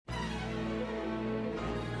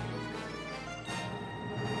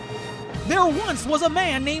There once was a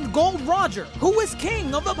man named Gold Roger who was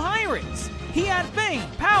king of the pirates. He had fame,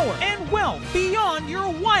 power, and wealth beyond your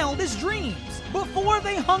wildest dreams. Before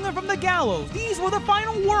they hung him from the gallows, these were the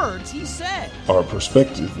final words he said. Our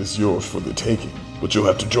perspective is yours for the taking, but you'll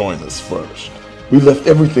have to join us first. We left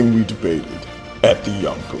everything we debated at the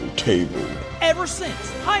Yonko table. Ever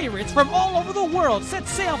since, pirates from all over the world set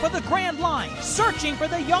sail for the Grand Line, searching for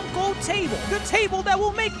the Yonko table, the table that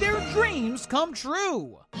will make their dreams come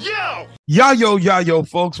true. Yo,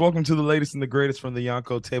 folks. Welcome to the latest and the greatest from the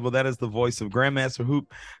Yonko table. That is the voice of Grandmaster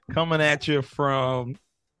Hoop coming at you from,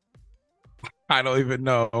 I don't even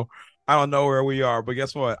know. I don't know where we are, but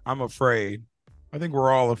guess what? I'm afraid. I think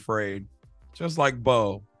we're all afraid. Just like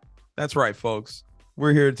Beau. That's right, folks.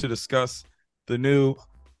 We're here to discuss the new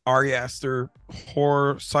Ari Aster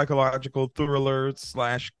horror psychological thriller /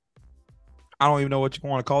 I don't even know what you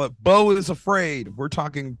want to call it. Beau is Afraid. We're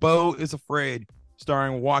talking Beau is Afraid,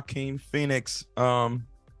 starring Joaquin Phoenix.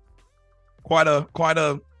 Quite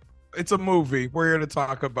a it's a movie. We're here to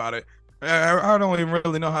talk about it. I don't even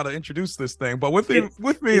really know how to introduce this thing, but with me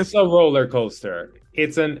it's a roller coaster.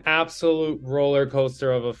 It's an absolute roller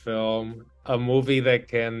coaster of a film, a movie that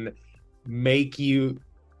can make you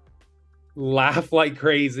laugh like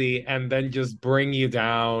crazy and then just bring you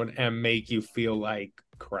down and make you feel like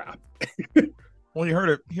crap. Well, you heard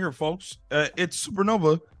it here, folks. It's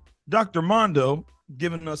Supernova, Dr. Mondo,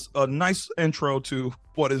 giving us a nice intro to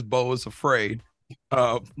what is Beau is Afraid.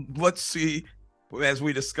 Let's see, as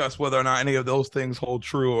we discuss, whether or not any of those things hold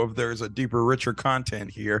true or if there's a deeper, richer content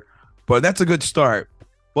here. But that's a good start.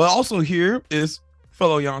 Well, also here is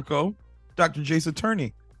fellow Yonko, Dr. Jason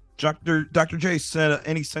Turney. Dr. J, said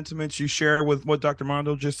any sentiments you share with what Dr.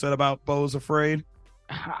 Mondo just said about Beau is Afraid?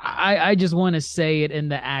 I just want to say it in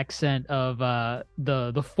the accent of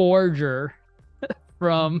the forger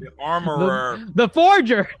from the armorer. The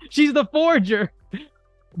forger. She's the forger.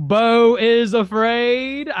 Beau is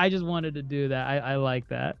Afraid. I just wanted to do that. I like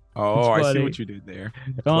that. Oh, I see what you did there.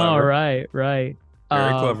 Oh, right. Very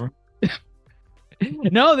clever.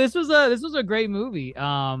 No, this was a great movie.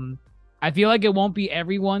 I feel like it won't be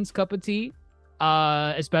everyone's cup of tea,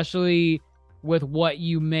 especially with what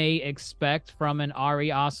you may expect from an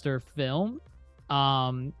Ari Aster film.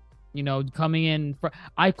 Coming in,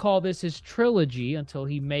 I call this his trilogy until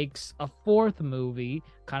he makes a fourth movie,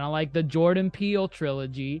 kind of like the Jordan Peele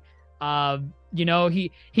trilogy.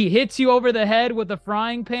 He hits you over the head with a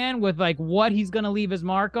frying pan with like what he's gonna leave his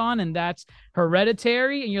mark on, and that's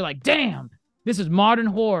Hereditary, and you're like, damn, this is modern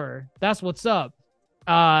horror. That's what's up.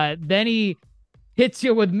 Then he hits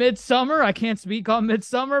you with Midsummer. I can't speak on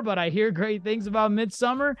Midsummer, but I hear great things about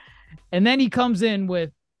Midsummer. And then he comes in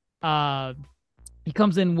with Beau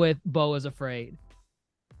is Afraid.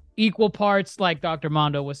 Equal parts, like Dr.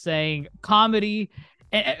 Mondo was saying, comedy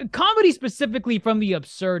specifically from the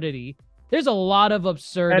absurdity. There's a lot of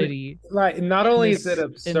absurdity. And, like, not only is it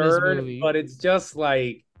absurd, but it's just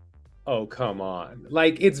like, oh, come on.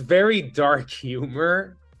 Like, it's very dark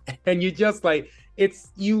humor. And you just like,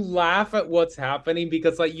 you laugh at what's happening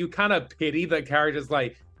because like you kind of pity the characters,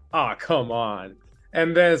 like, oh, come on.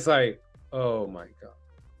 And then it's like, oh my God.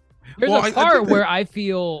 There's a part where I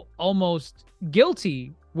feel almost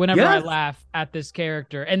guilty whenever I laugh at this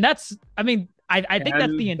character. And I think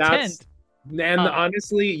that's the intent.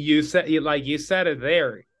 Honestly, you said it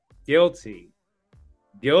there. Guilty.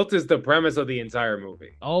 Guilt is the premise of the entire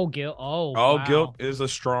movie. Oh, guilt. Oh, wow. Guilt is a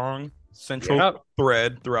strong central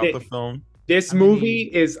thread throughout the film. This movie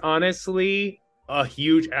is honestly a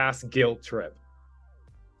huge ass guilt trip.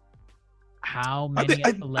 How many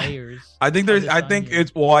layers? I think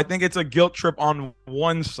it's a guilt trip on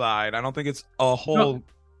one side. I don't think it's a whole.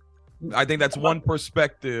 No. I think that's one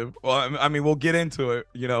perspective. Well, I mean, we'll get into it,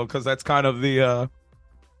 because that's kind of the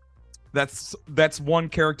that's one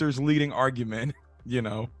character's leading argument,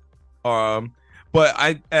 But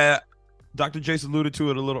Dr. Jason alluded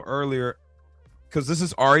to it a little earlier, because this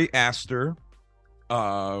is Ari Aster,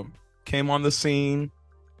 came on the scene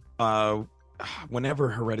whenever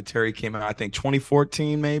Hereditary came out. I think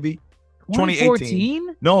 2014, maybe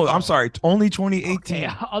 2018. No, I'm sorry, only 2018. Okay,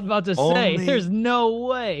 I was about to say, there's no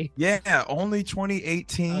way. Yeah, only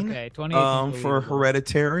 2018. Okay, 2018 for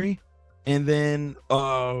Hereditary, and then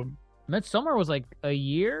Midsummer was like a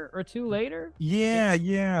year or two later.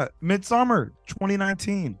 Yeah. Midsummer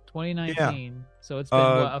 2019. Yeah. So it's been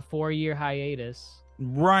a 4-year hiatus.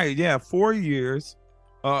 Right, yeah, 4 years.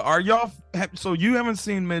 Are y'all so you haven't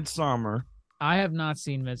seen Midsummer? I have not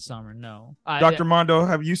seen Midsummer, no. Dr. Mondo,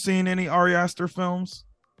 have you seen any Ari Aster films?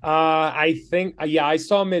 I think I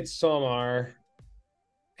saw Midsummer,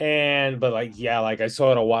 but I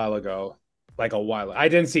saw it a while ago. like a while. I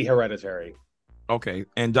didn't see Hereditary. Okay,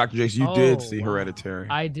 and Dr. Jason, you did see Hereditary.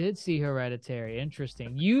 I did see Hereditary.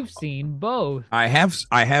 Interesting. You've seen both. I have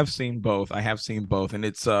seen both. I have seen both, and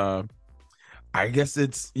it's I guess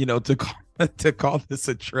it's to call this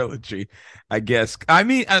a trilogy. I guess. I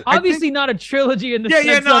mean, obviously not a trilogy in the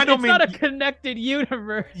sense of, I don't mean, not a connected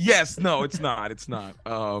universe. Yes, no, it's not. It's not.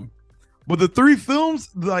 But the three films,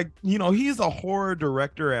 like, he's a horror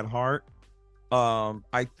director at heart.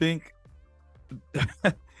 I think.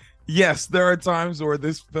 Yes, there are times where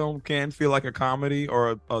this film can feel like a comedy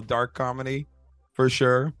or a dark comedy, for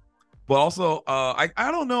sure. But also, I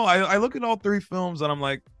don't know. I look at all three films and I'm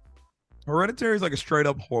like, Hereditary is like a straight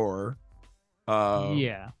up horror.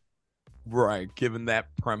 Yeah. Right. Given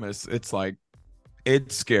that premise, it's like,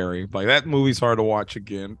 it's scary. Like, that movie's hard to watch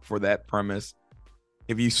again for that premise.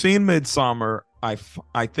 If you've seen Midsommar, I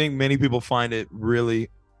think many people find it really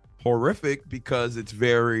horrific because it's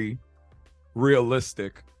very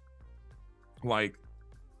realistic. Like,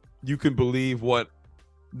 you can believe what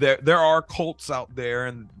there are cults out there,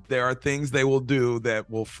 and there are things they will do that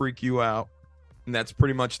will freak you out, and that's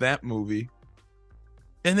pretty much that movie.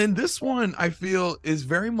 And then this one, I feel, is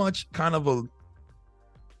very much kind of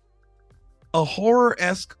a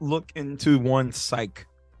horror-esque look into one's psyche,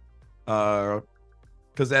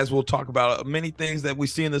 because as we'll talk about, many things that we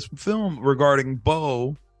see in this film regarding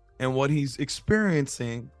Beau and what he's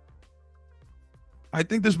experiencing, I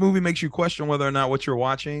think this movie makes you question whether or not what you're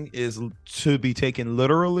watching is to be taken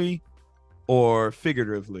literally or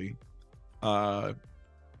figuratively. And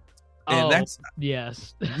that's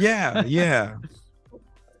yes. Yeah.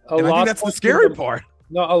 I think that's the scary part.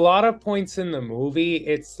 No, a lot of points in the movie,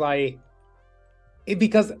 it's like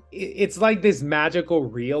because it's like this magical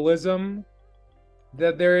realism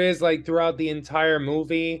that there is like throughout the entire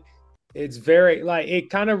movie. It's very like, it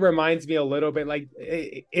kind of reminds me a little bit like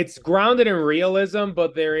it's grounded in realism,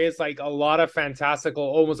 but there is like a lot of fantastical,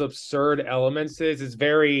 almost absurd elements. It's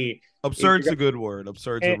very absurd's a good word.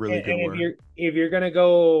 Absurd's a really good word. If you're gonna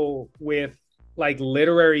go with like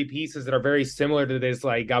literary pieces that are very similar to this,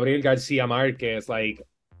 like Gabriel Garcia Marquez, like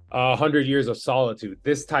 100 Years of Solitude,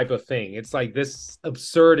 this type of thing. It's like this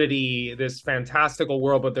absurdity, this fantastical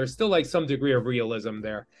world, but there's still like some degree of realism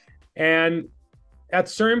there. And at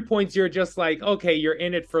certain points, you're just like, okay, you're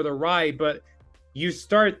in it for the ride, but you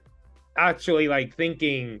start actually like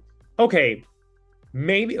thinking, okay,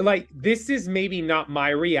 maybe like this is maybe not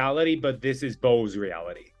my reality, but this is Beau's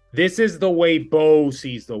reality. This is the way Beau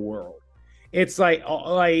sees the world. It's like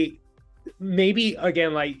maybe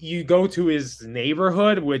again, like you go to his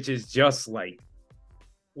neighborhood, which is just like,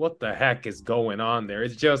 what the heck is going on there?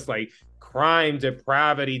 It's just like crime,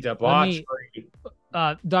 depravity, debauchery.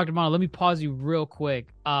 Dr. Mono, let me pause you real quick.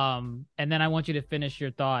 And then I want you to finish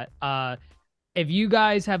your thought. If you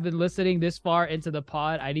guys have been listening this far into the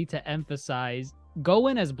pod, I need to emphasize, go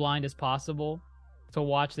in as blind as possible to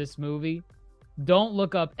watch this movie. Don't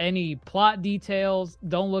look up any plot details.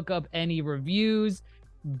 Don't look up any reviews.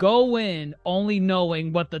 Go in only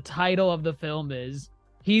knowing what the title of the film is.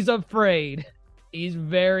 He's afraid. He's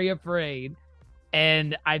very afraid.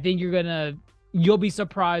 And I think you'll be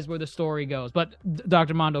surprised where the story goes. But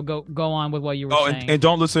Dr. Mondo, go on with what you were saying. And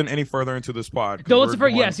don't listen any further into this pod. Don't listen for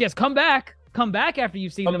yes. Come back after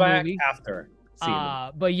you've seen the movie. After.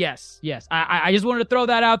 But yes. I just wanted to throw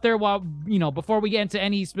that out there while before we get into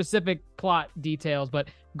any specific plot details. But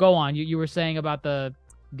go on. You were saying about the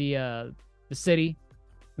city.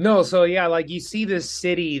 No, so yeah, like you see this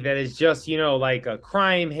city that is just like a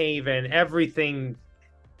crime haven. Everything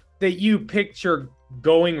that you picture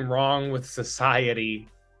going wrong with society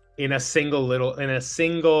in a single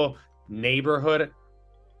neighborhood,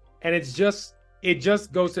 and it just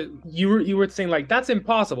goes to you were saying like that's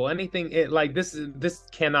impossible, like this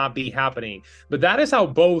cannot be happening, but that is how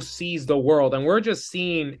Beau sees the world, and we're just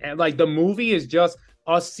seeing, like, the movie is just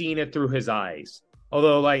us seeing it through his eyes,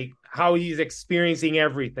 although like how he's experiencing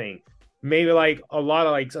everything, maybe like a lot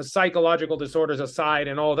of like psychological disorders aside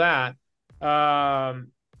and all that,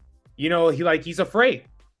 he's afraid.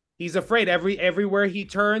 He's afraid everywhere he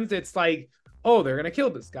turns. It's like, oh, they're gonna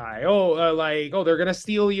kill this guy. They're gonna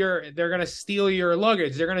steal your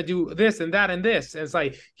luggage. They're gonna do this and that and this. And it's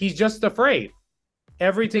like he's just afraid.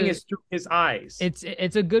 Everything is through his eyes.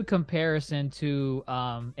 It's a good comparison to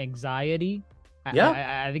anxiety.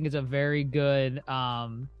 Yeah, I think it's a very good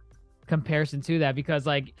comparison to that, because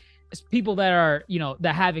like people that are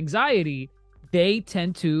that have anxiety, they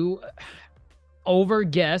tend to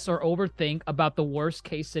overguess or overthink about the worst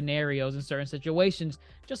case scenarios in certain situations,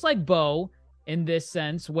 just like Beau in this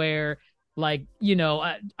sense, where like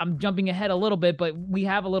I'm jumping ahead a little bit, but we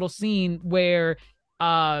have a little scene where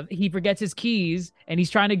he forgets his keys and he's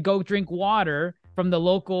trying to go drink water from the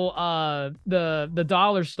local the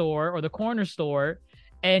dollar store or the corner store.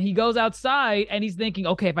 And he goes outside and he's thinking,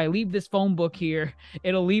 okay, if I leave this phone book here,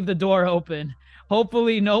 it'll leave the door open.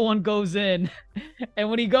 Hopefully no one goes in. And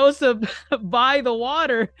when he goes to buy the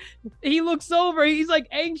water, he looks over. He's like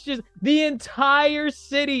anxious. The entire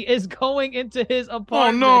city is going into his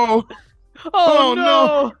apartment. Oh, no. Oh,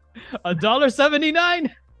 no.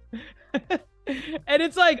 $1.79. And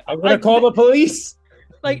it's like, I'm going to call the police.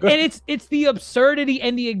 Like, and it's the absurdity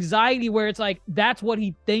and the anxiety where it's like, that's what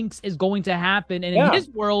he thinks is going to happen. And in his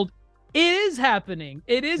world, it is happening.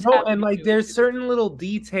 It is happening. And like, there's certain little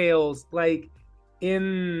details, like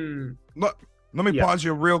in... Let me pause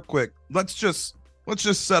you real quick. Let's just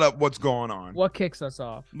set up what's going on. What kicks us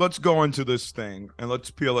off? Let's go into this thing and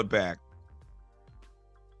let's peel it back.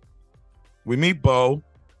 We meet Beau.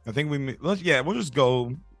 I think we meet... we'll just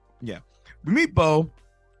go... Yeah. We meet Beau.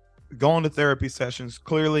 Going to therapy sessions,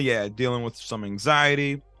 clearly, dealing with some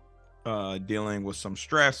anxiety, dealing with some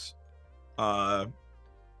stress.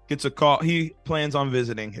 Gets a call. He plans on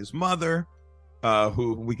visiting his mother,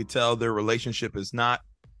 who we could tell their relationship is not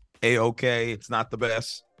a-okay. It's not the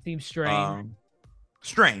best. Seems strange.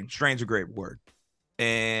 Strange a great word.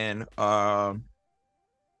 And as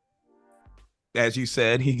you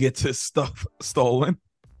said, he gets his stuff stolen.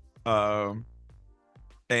 And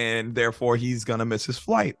therefore he's gonna miss his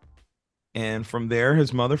flight. And from there,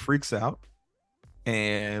 his mother freaks out.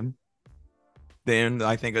 And then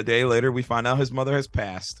I think a day later, we find out his mother has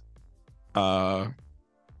passed. A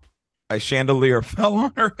chandelier fell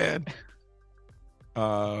on her head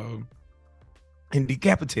and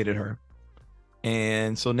decapitated her.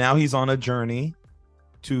 And so now he's on a journey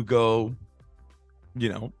to go,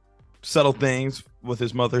 settle things with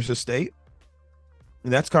his mother's estate.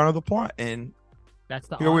 And that's kind of the plot. And that's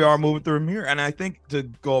the here we are moving through here. And I think to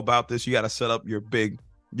go about this, you got to set up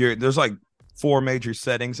there's like 4 major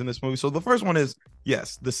settings in this movie. So the first one is,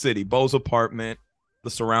 yes, the city, Beau's apartment, the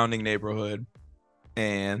surrounding neighborhood.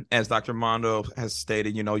 And as Dr. Mondo has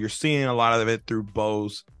stated, you're seeing a lot of it through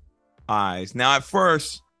Beau's eyes. Now, at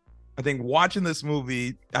first, I think watching this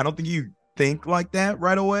movie, I don't think you think like that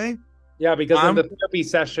right away. Yeah, because in the therapy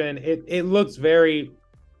session, it looks very...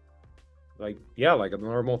 like a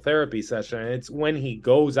normal therapy session. It's when he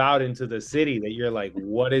goes out into the city that you're like,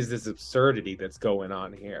 what is this absurdity that's going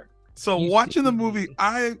on here? So watching the movie,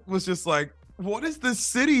 I was just like, what is this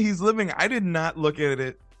city he's living? I did not look at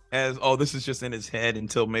it as, this is just in his head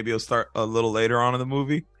until maybe it'll start a little later on in the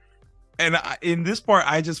movie. And in this part,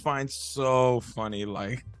 I just find so funny.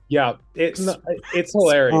 Like, it's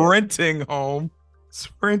hilarious.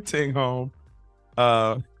 Sprinting home.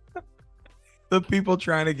 The people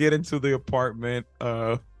trying to get into the apartment.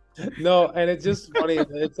 No, and it's just funny.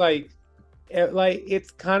 It's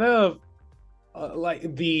it's kind of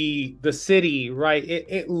like the city, right?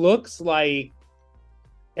 It looks like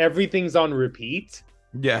everything's on repeat.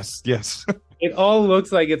 Yes. It all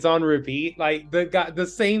looks like it's on repeat. Like the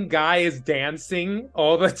same guy is dancing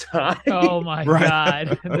all the time. Oh my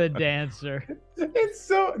God, the dancer. It's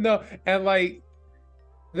so and like.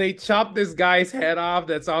 They chop this guy's head off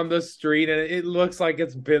that's on the street, and it looks like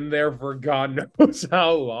it's been there for God knows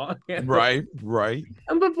how long. Right.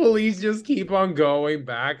 And the police just keep on going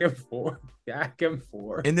back and forth.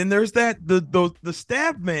 And then there's that the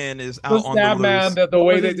stab man is out on the loose. Man, the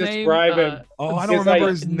way they describe him. I don't remember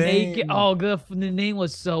his name. The name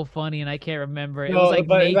was so funny, and I can't remember. It was like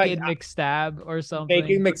Naked McStab or something.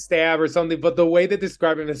 Naked McStab or something. But the way they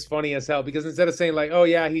describe him is funny as hell, because instead of saying like, "Oh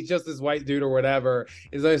yeah, he's just this white dude" or whatever,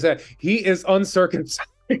 is like I said, he is uncircumcised.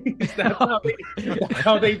 That's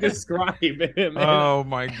how they describe him. Oh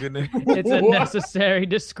my goodness! It's a necessary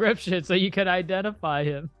description so you can identify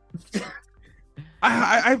him.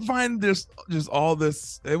 I find this just all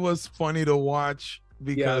this. It was funny to watch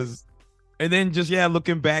because, and then just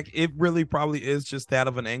looking back, it really probably is just that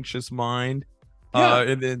of an anxious mind.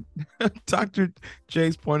 And then Dr.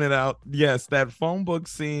 Chase pointed out, yes, that phone book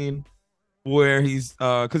scene where he's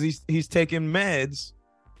because he's taking meds,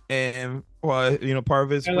 and part of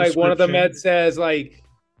his and like one of the meds says like,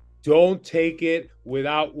 don't take it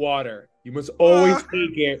without water. You must always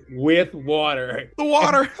take it with water. The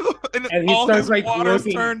water, and he starts like water's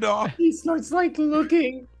looking, turned off. He starts like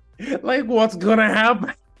looking, like what's gonna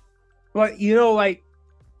happen. But like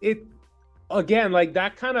it again, like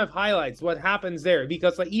that kind of highlights what happens there,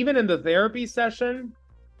 because like even in the therapy session,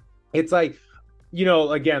 it's like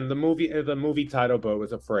again, the movie title, Beau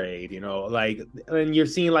was afraid, like, and you're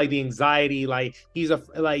seeing like the anxiety, like he's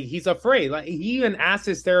afraid. Like he even asked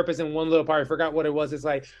his therapist in one little part, I forgot what it was. It's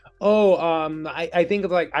like, oh, I think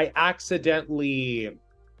of like I accidentally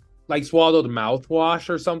like swallowed mouthwash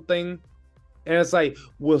or something. And it's like,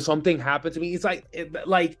 will something happen to me? It's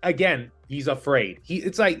like again, he's afraid.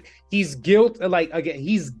 It's like he's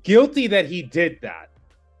guilty that he did that.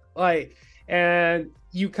 Like, and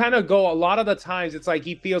you kind of go a lot of the times, it's like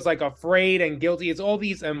he feels like afraid and guilty. It's all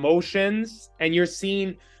these emotions, and you're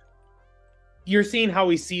seeing how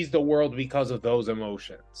he sees the world because of those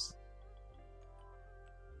emotions.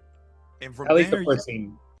 And from at least there, the first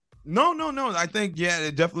scene. No. I think, yeah,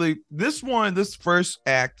 it definitely, this first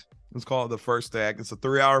act, let's call it the first act. It's a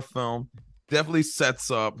 3-hour film. Definitely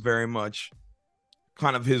sets up very much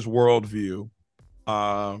kind of his worldview.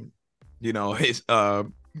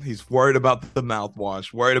 He's worried about the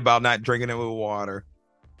mouthwash, worried about not drinking it with water.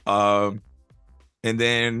 And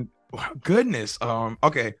then, goodness.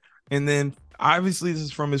 Okay. And then obviously this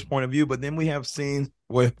is from his point of view, but then we have scenes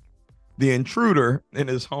with the intruder in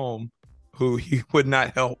his home who he would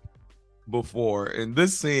not help before. And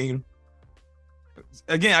this scene,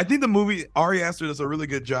 again, I think the movie, Ari Aster does a really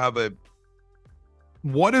good job at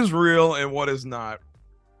what is real and what is not.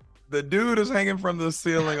 The dude is hanging from the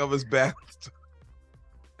ceiling of his bath.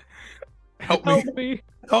 Help me.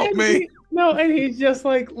 And he's just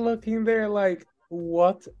like looking there like,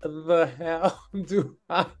 what the hell do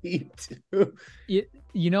I do?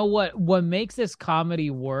 You know what makes this comedy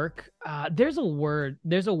work? There's a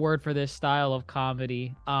word for this style of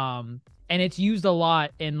comedy. And it's used a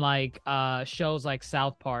lot in like shows like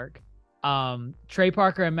South Park. Trey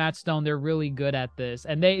Parker and Matt Stone, they're really good at this.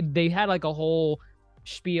 And they had like a whole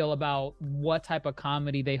spiel about what type of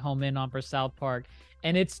comedy they home in on for South Park.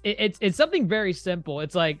 And it's something very simple.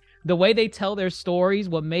 It's like the way they tell their stories.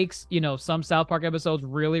 What makes, some South Park episodes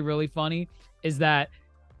really, really funny is that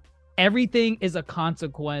everything is a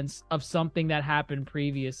consequence of something that happened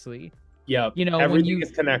previously. Yeah. Everything is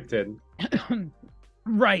connected.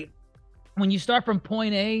 Right. When you start from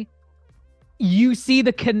point A, you see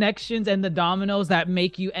the connections and the dominoes that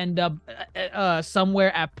make you end up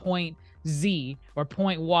somewhere at point Z or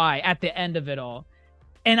point Y at the end of it all.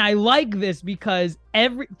 And I like this because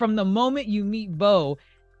from the moment you meet Beau,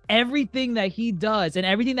 everything that he does and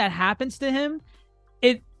everything that happens to him,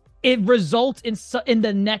 it results in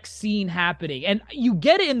the next scene happening. And you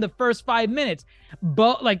get it in the first 5 minutes.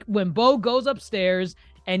 But like when Beau goes upstairs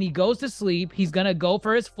and he goes to sleep, he's going to go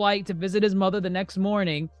for his flight to visit his mother the next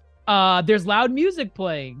morning. There's loud music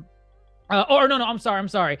playing. I'm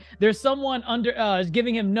sorry. There's someone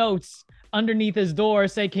giving him notes underneath his door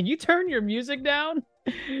say, can you turn your music down?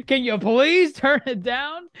 Can you please turn it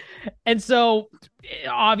down? And so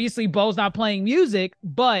obviously Beau's not playing music,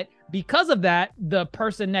 but because of that, the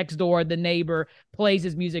person next door, the neighbor, plays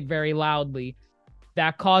his music very loudly.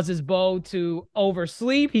 That causes Beau to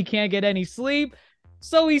oversleep. He can't get any sleep.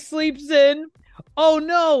 So he sleeps in. Oh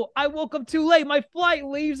no, I woke up too late. My flight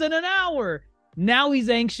leaves in an hour. Now he's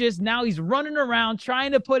anxious. Now he's running around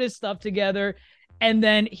trying to put his stuff together. And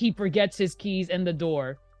then he forgets his keys in the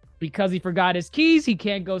door. Because he forgot his keys, he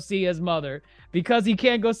can't go see his mother. Because he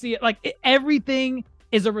can't go see it. Everything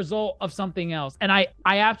is a result of something else. And I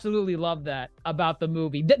absolutely love that about the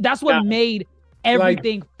movie. That's what made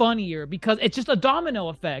everything funnier, because it's just a domino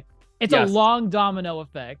effect. It's a long domino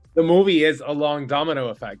effect. The movie is a long domino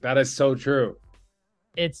effect. That is so true.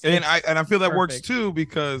 I feel that works too,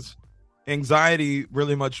 because anxiety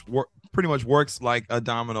pretty much works like a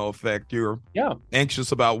domino effect. You're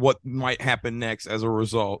anxious about what might happen next as a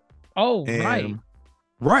result. Oh,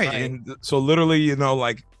 right. And so literally,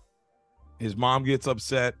 like his mom gets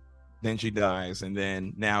upset, then she dies, and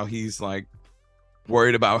then now he's like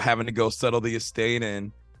worried about having to go settle the estate,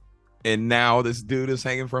 and now this dude is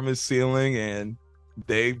hanging from his ceiling, and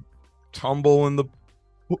they tumble in the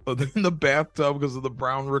bathtub because of the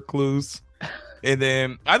brown recluse. And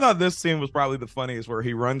then I thought this scene was probably the funniest, where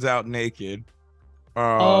he runs out naked.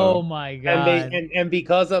 Oh my god! And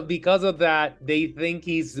because of that, they think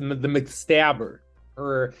he's the McStabber,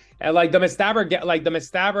 the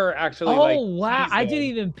McStabber actually. Oh wow! I didn't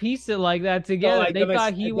even piece it like that together. So, they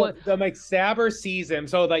thought he was the McStabber sees him.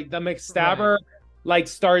 So the McStabber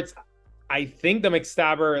starts. I think the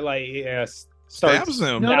McStabber stabs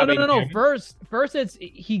him. No. First it's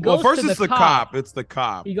he goes. Well, first to it's the cop. It's the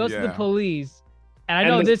cop. He goes to the police, and I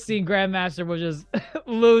know this scene, Grandmaster was just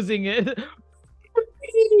losing it.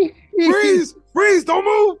 Freeze! Don't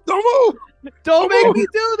move! Don't make me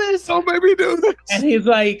do this! Don't make me do this! And he's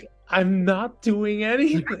like, I'm not doing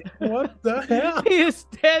anything. What the hell? He is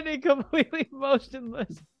standing completely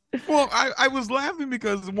motionless. Well, I was laughing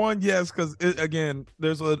because one, yes, because again,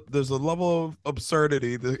 there's a level of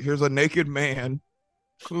absurdity. Here's a naked man,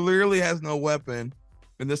 clearly has no weapon,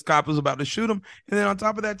 and this cop is about to shoot him. And then on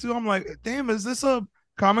top of that, too, I'm like, damn, is this a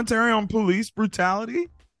commentary on police brutality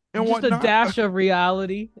and just whatnot? A dash of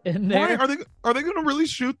reality in there. Right? Are they going to really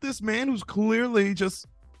shoot this man who's clearly just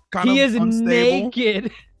kind he of is unstable?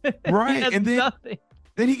 Naked, right? And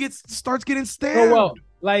then he starts getting stabbed. Oh, well,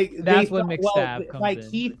 like that's when McStab comes like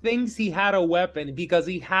in. He thinks he had a weapon because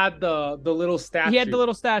he had the little statue. He had the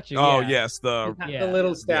little statue. Oh yeah. Yes, the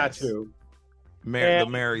little statue. Yes.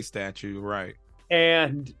 The Mary statue, right?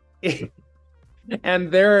 And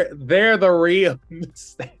and they're the real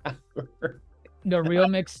McStabber. The real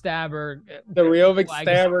McStabber. The real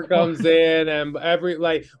McStabber comes in, and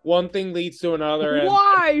one thing leads to another. And,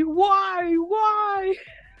 Why?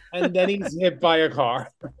 And then he's hit by a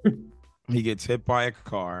car. He gets hit by a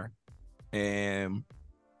car, and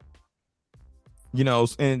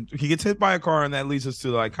and he gets hit by a car, and that leads us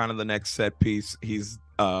to like kind of the next set piece. He's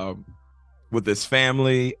with his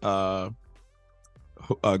family,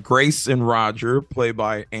 Grace and Roger, played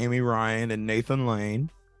by Amy Ryan and Nathan Lane.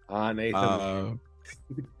 Nathan.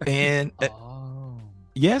 And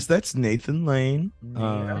yes, that's Nathan Lane.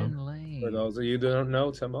 Nathan Lane. For those of you who don't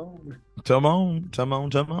know, Timon.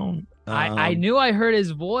 I knew I heard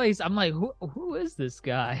his voice. I'm like, who is this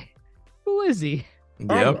guy? Who is he?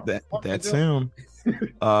 Yep, that's him.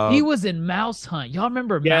 He was in Mouse Hunt. Y'all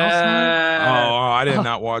remember Mouse Hunt? Oh, I did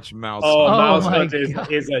not watch Mouse Hunt. Mouse Hunt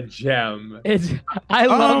is a gem. I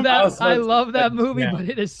love that. I love that movie, but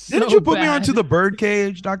it is so Didn't you put bad. me onto The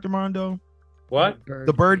Birdcage, Dr. Mondo? What?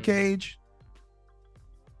 The Birdcage?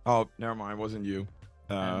 Oh, never mind. It wasn't you.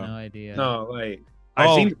 I have no idea. No, like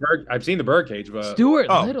I've seen the Birdcage, but Stuart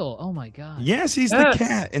Little. Oh my god. Yes, he's the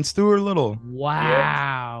cat in Stuart Little.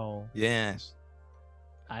 Wow. Yes.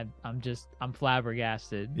 I'm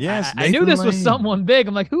flabbergasted. Yes, I knew this was someone big.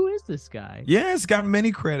 I'm like, who is this guy? Yes, got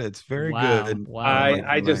many credits. Very good. Wow.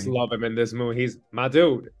 I just love him in this movie. He's my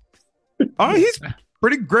dude. Oh, he's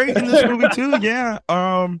pretty great in this movie too. Yeah.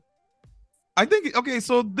 I think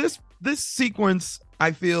so this sequence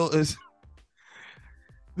I feel is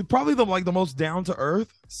probably the most down to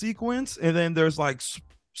earth sequence, and then there's like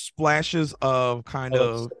splashes of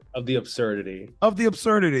the absurdity.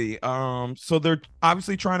 So they're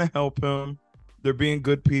obviously trying to help him. They're being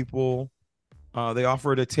good people. They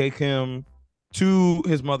offer to take him to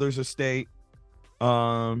his mother's estate.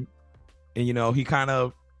 And he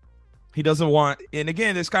doesn't want, and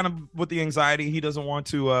again, it's kind of with the anxiety, he doesn't want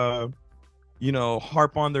to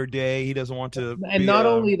harp on their day. He doesn't want to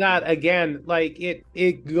only that, again, like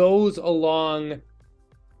it goes along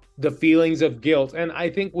the feelings of guilt. And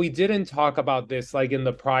I think we didn't talk about this like in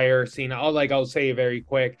the prior scene. I'll say very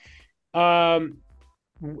quick. When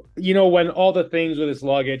all the things with his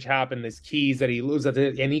luggage happen, his keys that he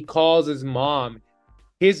loses, and he calls his mom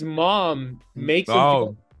makes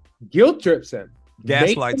him guilt trips him.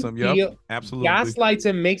 Gaslights him. Yep. Absolutely. Gaslights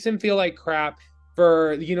him, makes him feel like crap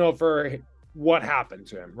for what happened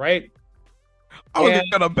to him, right? I was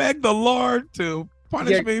gonna beg the Lord to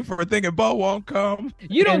punish me for thinking Beau won't come.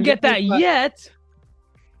 You don't get that yet.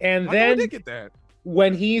 And then did get that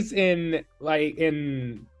when he's in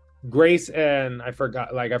Grace and I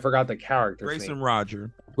forgot the character. Grace and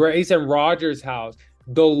Roger. Grace and Roger's house.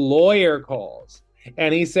 The lawyer calls.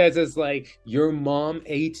 And he says it's like, your mom,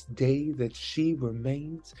 8th day that she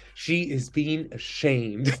remains, she is being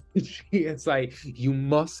ashamed. It's like, you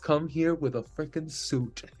must come here with a freaking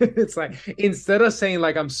suit. It's like, instead of saying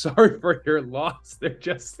like, I'm sorry for your loss, they're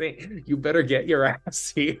just saying, you better get your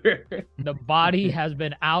ass here. The body has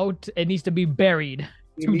been out. It needs to be buried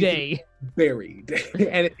today. Buried.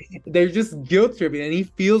 And they're just guilt tripping. And he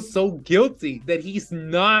feels so guilty that he's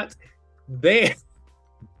not there.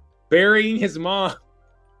 Burying his mom.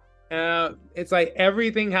 It's like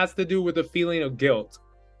everything has to do with the feeling of guilt.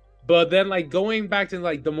 But then like going back to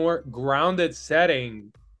like the more grounded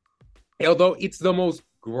setting, although it's the most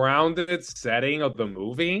grounded setting of the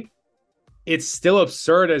movie, it's still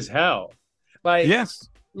absurd as hell. Like, yes.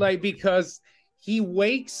 Like, because he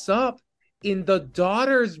wakes up in the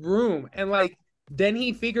daughter's room and like then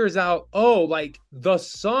he figures out, like the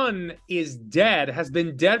son is dead, has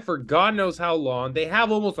been dead for God knows how long. They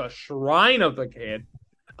have almost a shrine of the kid,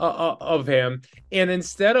 of him. And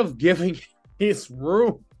instead of giving his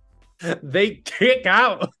room, they kick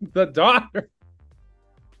out the daughter.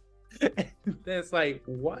 And it's like,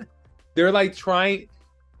 what? They're trying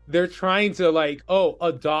to like,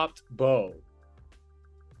 adopt Beau.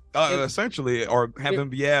 essentially, or have him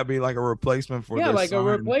be like a replacement for yeah, their like son. a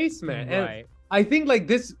replacement. Right. And I think like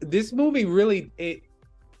this movie really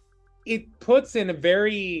it puts in a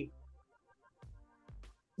very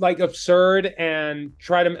like absurd and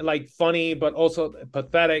try to like funny but also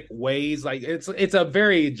pathetic ways. Like it's a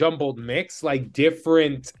very jumbled mix, like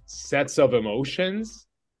different sets of emotions,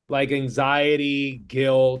 like anxiety,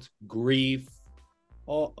 guilt, grief,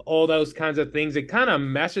 all those kinds of things. It kind of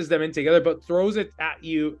meshes them in together but throws it at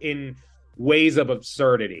you in ways of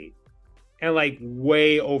absurdity and like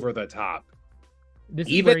way over the top. This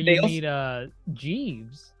is where you meet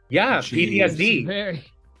Jeeves. Yeah, Jeeves. PTSD. Very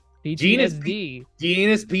PTSD. Gene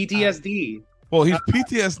is PTSD. Well, he's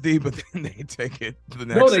PTSD, but then they take it to the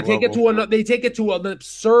next. No, they take it to an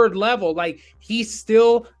absurd level. Like he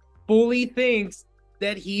still fully thinks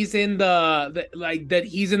that he's in that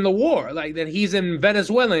he's in the war, like that he's in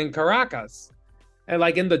Venezuela, in Caracas, and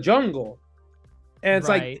like in the jungle. And it's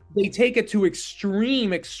like they take it to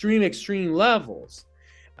extreme levels.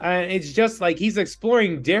 And it's just like he's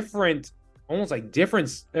exploring different, almost like different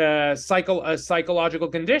psychological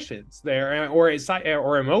conditions there, or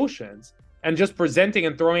emotions, and just presenting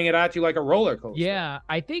and throwing it at you like a roller coaster. Yeah,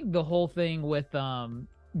 I think the whole thing with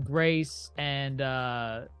Grace and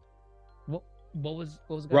what was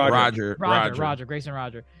Roger, Grace and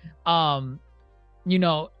Roger. You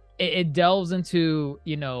know, it delves into,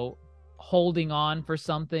 you know, holding on for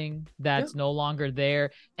something that's no longer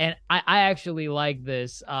there. And I actually like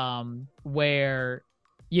this where,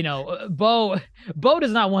 you know, Beau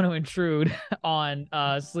does not want to intrude on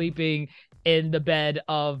sleeping in the bed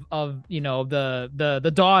of you know,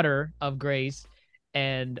 the daughter of Grace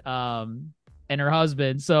and her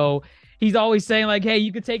husband. So he's always saying like, hey,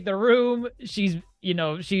 you could take the room. She's, you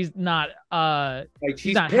know, she's not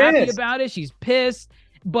she's not happy about it. She's pissed.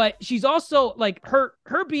 But she's also like her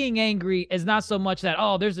being angry is not so much that,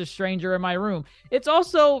 oh, there's a stranger in my room. It's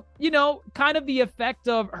also, you know, kind of the effect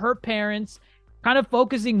of her parents kind of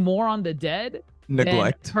focusing more on the dead.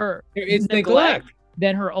 Neglect. Neglect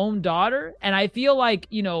than her own daughter. And I feel like,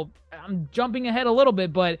 you know, I'm jumping ahead a little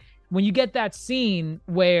bit, but when you get that scene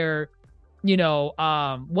where, you know,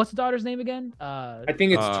 what's the daughter's name again? I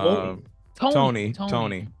think it's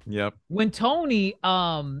Tony. Yep. When Tony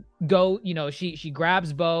you know, she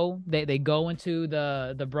grabs Beau, they go into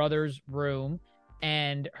the brother's room,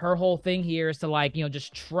 and her whole thing here is to like, you know,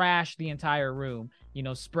 just trash the entire room, you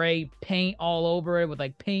know, spray paint all over it with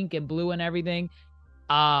like pink and blue and everything.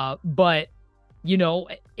 But you know,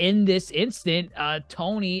 in this instant,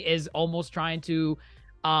 Tony is almost trying to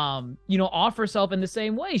you know, off herself in the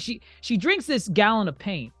same way. She drinks this gallon of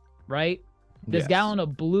paint, right? This gallon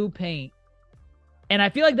of blue paint. And I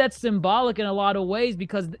feel like that's symbolic in a lot of ways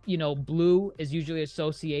because, you know, blue is usually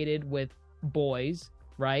associated with boys,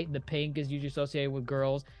 right? The pink is usually associated with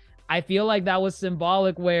girls. I feel like that was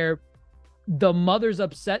symbolic where the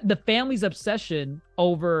family's obsession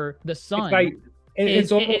over the son,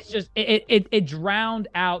 it drowned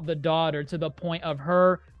out the daughter to the point of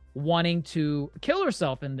her wanting to kill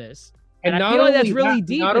herself in this. And I feel like that's really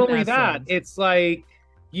deep. Not only that, it's like,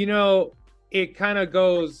 you know, it kind of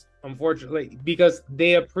goes, unfortunately, because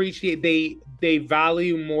they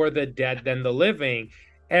value more the dead than the living,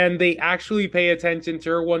 and they actually pay attention to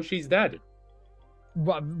her when she's dead.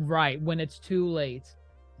 Right, when it's too late.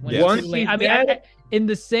 Once she's dead, in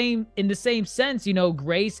the same sense, you know,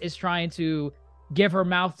 Grace is trying to give her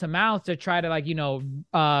mouth to mouth to try to, like, you know,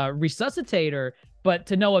 resuscitate her, but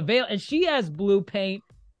to no avail. And she has blue paint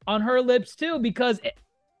on her lips too, because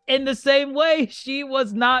in the same way, she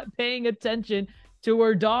was not paying attention to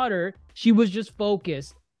her daughter. She was just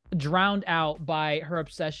focused, drowned out by her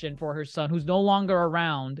obsession for her son, who's no longer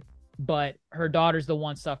around, but her daughter's the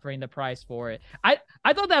one suffering the price for it. I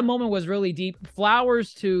thought that moment was really deep.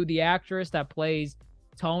 Flowers to the actress that plays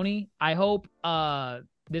Tony. I hope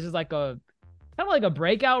this is like a kind of like a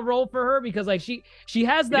breakout role for her, because like she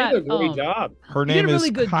has that a great job. Her name is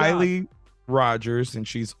Kylie Rogers, and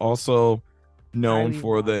she's also known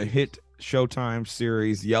for the hit Showtime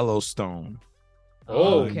series Yellowstone.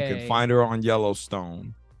 Oh, okay. You can find her on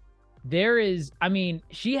Yellowstone.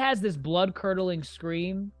 She has this blood-curdling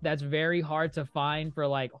scream that's very hard to find for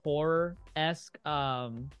like horror-esque,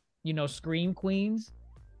 you know, scream queens.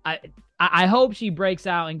 I hope she breaks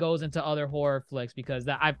out and goes into other horror flicks, because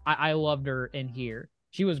I loved her in here.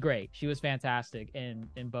 She was great. She was fantastic in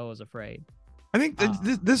Beau is Afraid. I think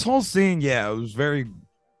this whole scene, it was very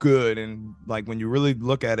good, and like when you really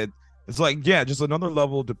look at it, it's like, just another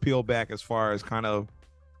level to peel back as far as kind of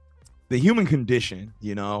the human condition.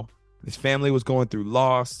 You know, this family was going through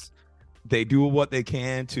loss. They do what they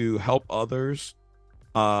can to help others,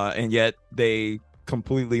 and yet they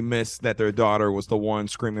completely missed that their daughter was the one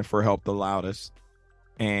screaming for help the loudest.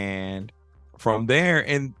 And from there,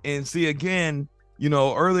 and see again,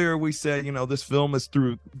 earlier we said, this film is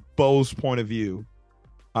through Beau's point of view.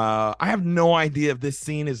 I have no idea if this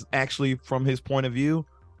scene is actually from his point of view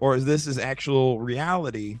or is this actual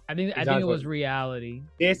reality. I think it was reality.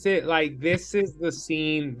 This is the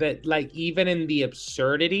scene that, like, even in the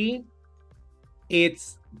absurdity,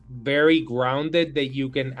 it's very grounded that you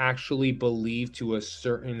can actually believe to a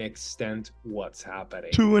certain extent what's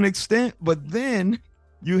happening. To an extent, but then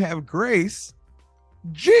you have Grace,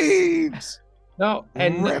 Jeeves. No,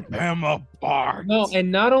 and rip him apart. No,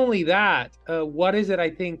 and not only that, what is it? I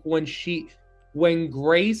think when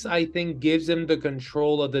Grace, I think, gives him the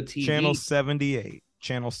control of the TV. Channel 78.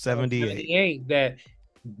 Channel 78. That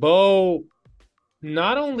Beau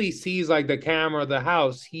not only sees like the camera of the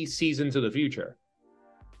house, he sees into the future.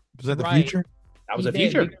 Was that the future? That was the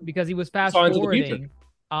future. Because he was fast forwarding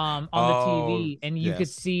on the TV, and you could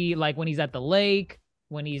see like when he's at the lake,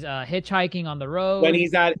 when he's hitchhiking on the road, when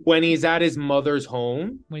he's at his mother's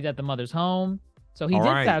home, when he's at the mother's home. So he did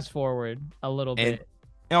fast forward a little bit.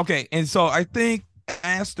 Okay, and so I think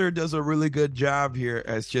Aster does a really good job here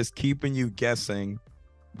as just keeping you guessing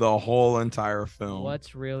the whole entire film.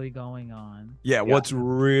 What's really going on? Yeah, what's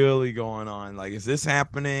really going on? Like, is this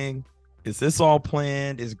happening? Is this all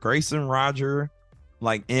planned? Is Grace and Roger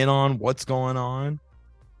like in on what's going on?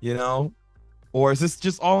 Or is this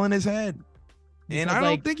just all in his head? And I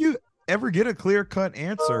don't think you ever get a clear-cut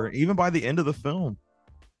answer, even by the end of the film.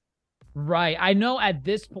 Right. I know at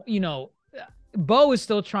this point, Beau is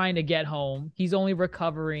still trying to get home. He's only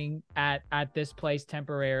recovering at this place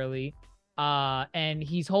temporarily. And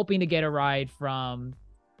he's hoping to get a ride from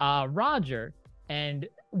Roger. And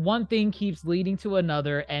one thing keeps leading to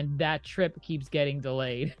another, and that trip keeps getting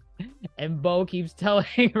delayed. And Beau keeps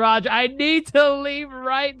telling Roger, I need to leave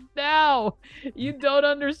right now. You don't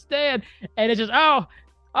understand. And it's just, oh,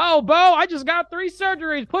 Beau, I just got 3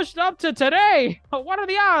 surgeries pushed up to today. What are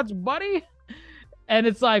the odds, buddy? And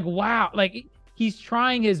it's like, wow, like he's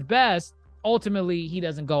trying his best. Ultimately, he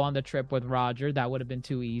doesn't go on the trip with Roger. That would have been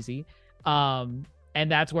too easy. And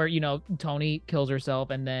that's where, Tony kills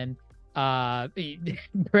herself. And then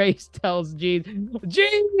Grace tells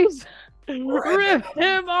Jeeves, rip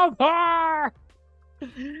him apart.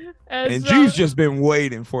 And Jeeves just been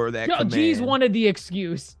waiting for that command. Jeeves wanted the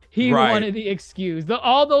excuse. He wanted the excuse.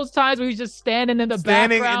 All those times where he's just standing in the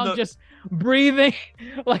background, just breathing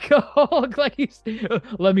like a Hulk, like he's,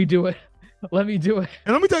 let me do it. Let me do it.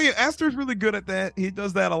 And let me tell you, Aster's really good at that. He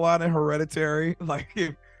does that a lot in Hereditary. Like,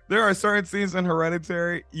 if there are certain scenes in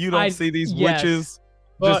Hereditary, you don't see these witches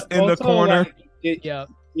just in the corner. Like,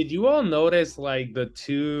 did you all notice like the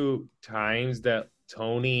 2 times that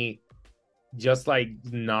Tony just like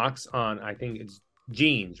knocks on, I think it's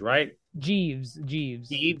Jeeves, right? Jeeves. Yeah.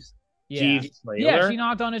 Jeeves' trailer? Yeah, she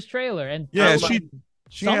knocked on his trailer and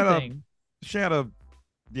she had a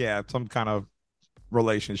some kind of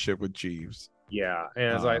relationship with Jeeves. Yeah,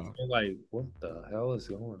 and it's like what the hell is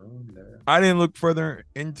going on there? I didn't look further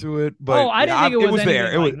into it, but I didn't think it was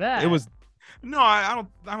there. It was no, I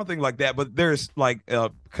don't think like that, but there's like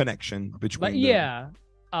a connection between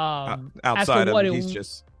outside of it, he's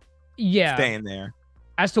just staying there.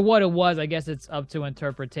 As to what it was, I guess it's up to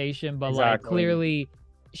interpretation, but like clearly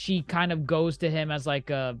she kind of goes to him as like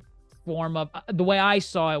a form of, the way I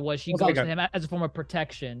saw it was she goes to him as a form of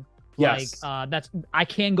protection. Yes. Like I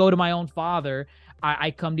can't go to my own father.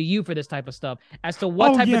 I come to you for this type of stuff. As to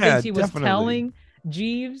what type of things he was telling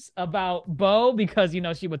Jeeves about Beau, because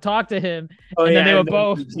she would talk to him then they would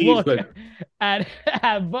both look at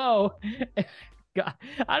Beau. God,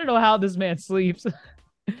 I don't know how this man sleeps.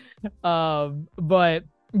 But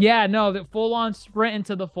yeah, no, the full on sprint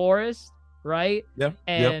into the forest, right? Yep.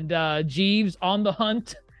 And Jeeves on the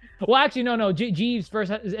hunt. Well, actually, no. Jeeves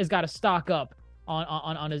first has got to stock up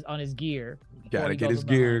on his gear. Gotta get his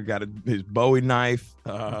gear. Got his Bowie knife.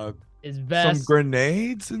 His vest, some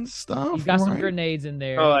grenades and stuff. He's got some grenades in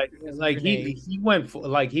there. Oh, he went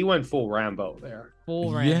full Rambo there.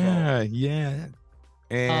 Full Rambo. Yeah.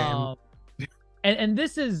 And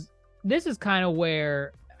this is kind of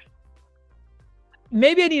where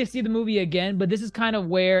maybe I need to see the movie again, but this is kind of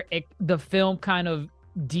where the film kind of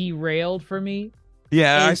derailed for me.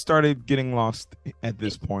 Yeah, I started getting lost at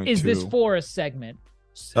this point. Is this forest segment?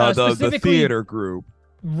 The theater group.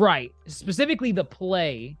 Right. Specifically the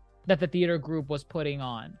play that the theater group was putting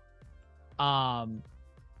on. I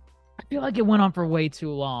feel like it went on for way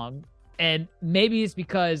too long. And maybe it's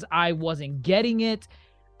because I wasn't getting it.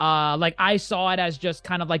 Like I saw it as just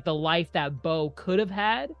kind of like the life that Beau could have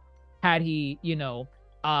had he,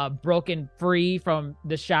 broken free from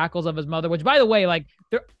the shackles of his mother, which, by the way, like,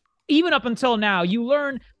 even up until now, you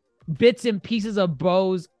learn bits and pieces of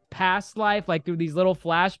Beau's past life, like through these little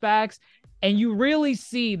flashbacks, and you really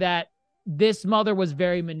see that this mother was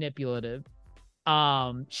very manipulative.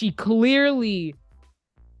 She clearly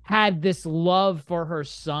had this love for her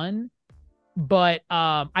son, but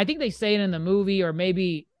I think they say it in the movie, or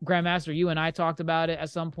maybe Grandmaster, you and I talked about it at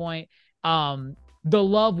some point. The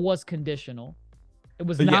love was conditional. It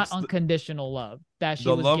was not unconditional love that she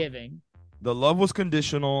was giving. The love was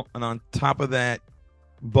conditional, and on top of that,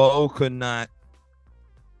 Beau could not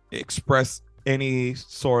express any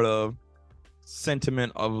sort of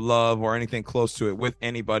sentiment of love or anything close to it with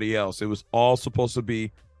anybody else. It was all supposed to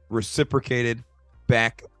be reciprocated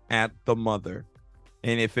back at the mother,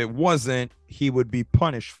 and if it wasn't, he would be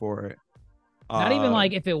punished for it. Not even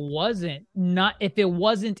like if it wasn't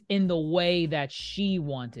in the way that she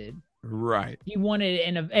wanted. Right. He wanted it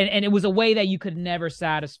and it was a way that you could never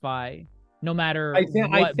satisfy, no matter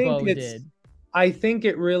what Beau did. I think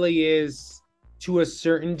it really is, to a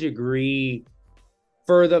certain degree,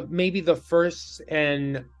 for maybe the first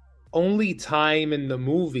and only time in the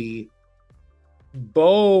movie,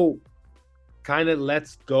 Beau kind of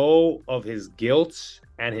lets go of his guilt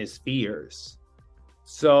and his fears.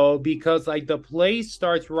 So, because like the play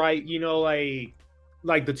starts right, you know,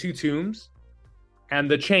 like the two tombs and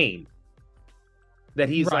the chain that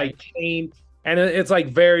he's like chained, and it's like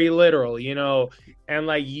very literal, you know, and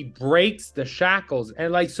like he breaks the shackles,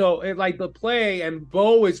 and like so it like the play, and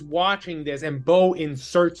Beau is watching this, and Beau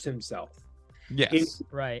inserts himself. Yes,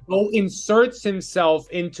 Beau inserts himself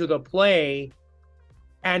into the play,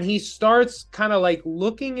 and he starts kind of like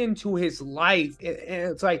looking into his life, and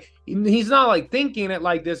it's like he's not like thinking it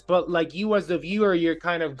like this, but like you as the viewer, you're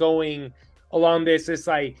kind of going along this. It's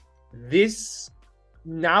like this,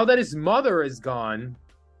 now that his mother is gone,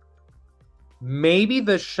 maybe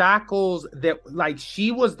the shackles that, like,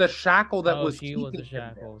 she was the shackle that was keeping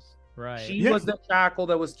him there. Right. She was the shackle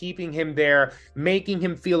that was keeping him there, making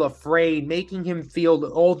him feel afraid, making him feel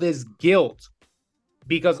all this guilt.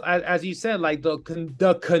 Because as you said, like the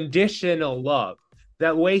conditional love,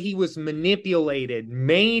 that way he was manipulated,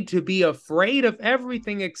 made to be afraid of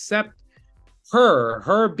everything except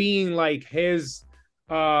her being like his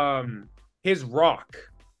rock.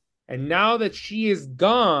 And now that she is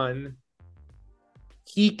gone,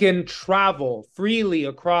 he can travel freely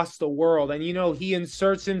across the world. And, you know, he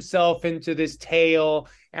inserts himself into this tale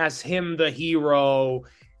as him, the hero,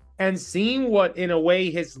 and seeing what, in a way,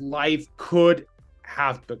 his life could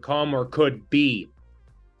have become or could be.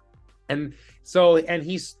 And so,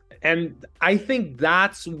 and I think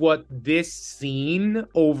that's what this scene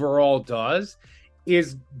overall does,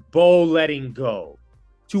 is Beau letting go.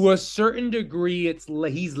 To a certain degree,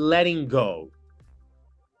 he's letting go.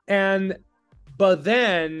 But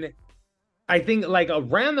then I think like a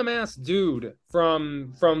random ass dude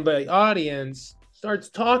from the audience starts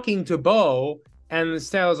talking to Beau, and the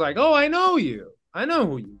Stell's like, "Oh, I know you. I know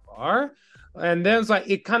who you are." And then it's like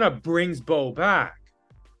it kind of brings Beau back.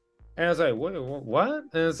 And it's like, "Wait, what?"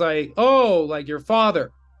 And it's like, "Oh, like your father."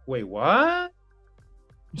 Wait, what?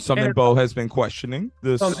 Something Beau has been questioning.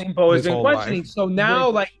 Something Beau has been questioning. Life. So now,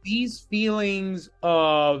 like, these feelings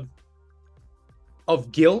of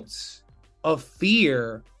guilt, of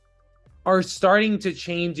fear, are starting to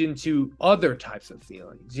change into other types of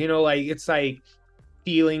feelings. You know, like it's like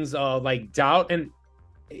feelings of like doubt, and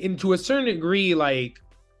to a certain degree, like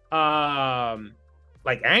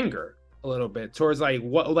anger a little bit towards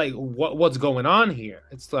what's going on here.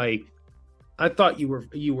 It's like, I thought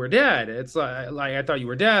you were dead. It's like I thought you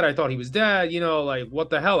were dead. I thought he was dead. You know, like what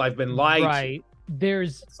the hell? I've been lied to.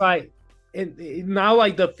 There's it's like now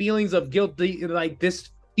like the feelings of guilt, like this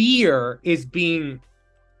fear is being,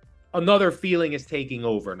 another feeling is taking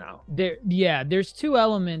over now. There's two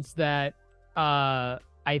elements that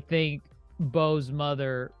I think Beau's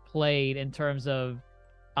mother played in terms of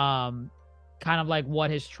kind of like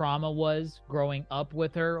what his trauma was growing up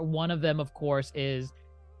with her. One of them, of course, is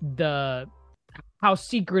how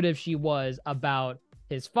secretive she was about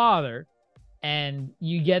his father. And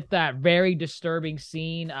you get that very disturbing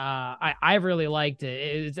scene. I really liked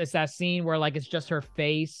it. It's that scene where like it's just her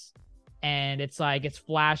face, and it's like it's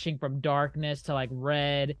flashing from darkness to like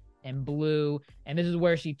red and blue. And this is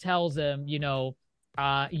where she tells him, you know,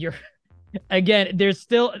 you're again. There's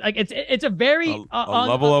still like it's a very a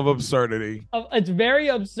level of absurdity. It's very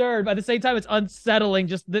absurd, but at the same time, it's unsettling.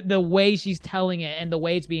 Just the way she's telling it and the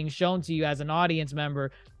way it's being shown to you as an audience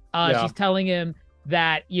member. She's telling him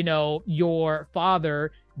that, you know, your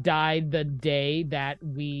father died the day that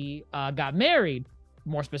we got married.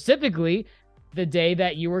 More specifically, the day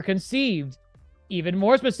that you were conceived. Even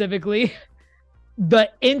more specifically, the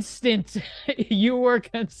instant you were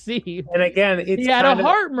conceived. And again, he had a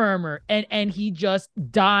heart murmur, and he just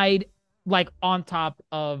died like on top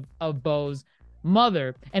of Beau's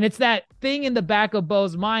mother. And it's that thing in the back of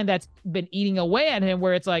Beau's mind that's been eating away at him,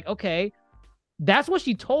 where it's like, okay, that's what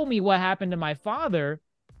she told me what happened to my father,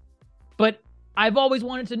 but I've always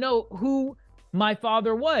wanted to know who my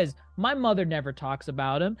father was. My mother never talks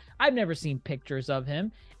about him. I've never seen pictures of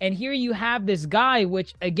him. And here you have this guy,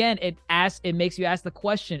 which again, it makes you ask the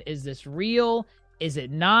question, is this real? Is it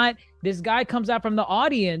not? This guy comes out from the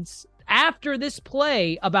audience after this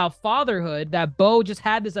play about fatherhood that Beau just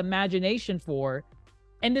had this imagination for.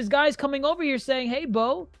 And this guy's coming over here saying, hey,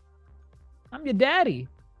 Beau, I'm your daddy.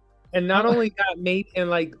 And not only that, mate, and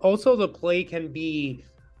like also the play can be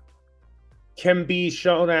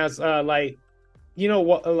shown as like, you know,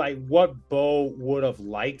 what Beau would have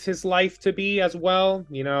liked his life to be as well,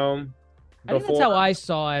 you know. I think that's how I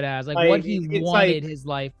saw it, as like what he wanted his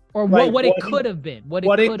life, or what it could have been. What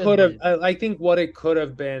it could have I think what it could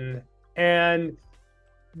have been. And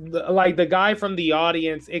like the guy from the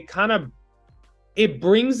audience, it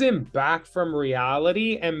brings him back from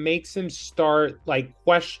reality and makes him start like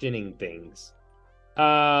questioning things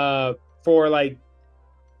for like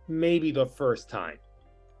maybe the first time.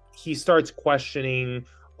 He starts questioning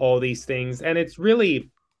all these things, and it's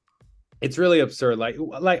really absurd.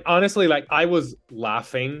 Like honestly, like I was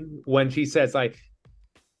laughing when she says like,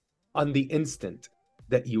 on the instant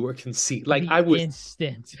that you were conceived. Like I was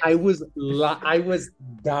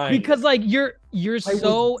dying, because like you're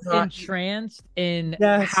so entranced in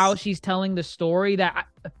how she's telling the story that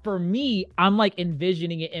for me, I'm like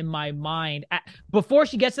envisioning it in my mind. Before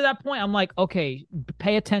she gets to that point, I'm like, okay,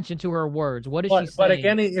 pay attention to her words. What is she saying? But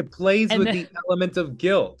again, it plays with the element of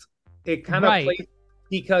guilt. It kind of plays,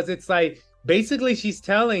 because it's like basically she's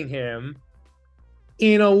telling him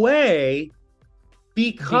in a way,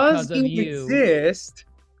 because you exist,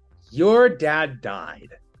 your dad died.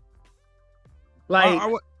 Like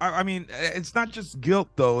I mean, it's not just guilt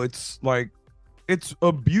though. It's like it's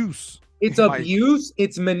abuse. It's abuse.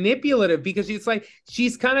 It's manipulative, because it's like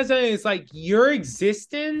she's kind of saying it's like your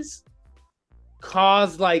existence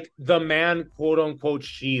caused like the man, quote unquote,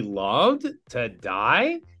 she loved to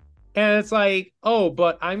die. And it's like, oh,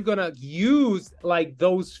 but I'm gonna use like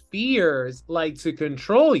those fears like to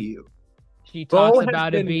control you. She talks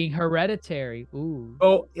about it being hereditary. Ooh.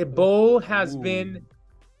 Beau has been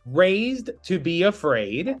raised to be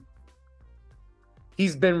afraid.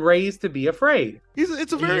 He's been raised to be afraid.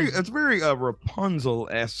 It's very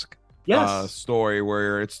Rapunzel-esque story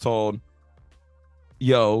where it's told,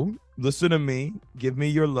 yo, listen to me, give me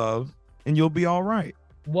your love, and you'll be all right.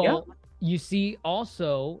 Well, you see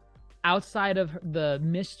also, outside of the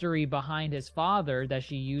mystery behind his father that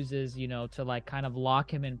she uses, you know, to like kind of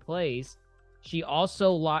lock him in place, she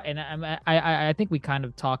also and I think we kind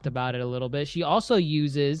of talked about it a little bit. She also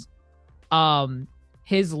uses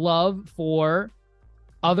his love for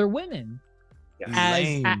other women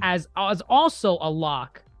as also a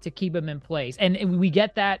lock to keep him in place. And we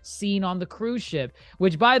get that scene on the cruise ship,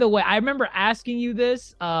 which, by the way, I remember asking you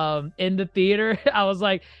this in the theater. I was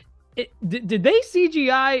like, did they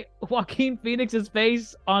CGI Joaquin Phoenix's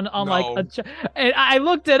face on no. Like and I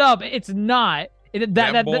looked it up. It's not.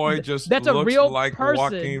 That boy just that's looks a real like person.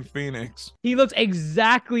 Joaquin Phoenix. He looks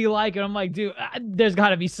exactly like it. I'm like, dude, there's got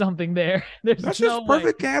to be something there. That's just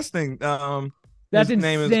perfect casting. His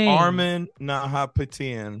name is Armin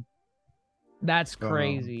Nahapatian. That's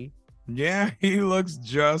crazy. Yeah, he looks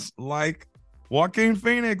just like Joaquin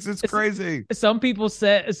Phoenix. It's crazy. Some people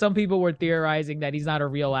were theorizing that he's not a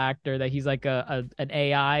real actor, that he's like an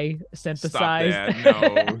AI synthesized. Stop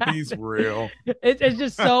that. No, he's real. It's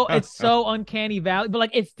just it's so uncanny valley, but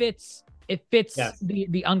like it fits yes.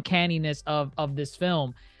 the uncanniness of this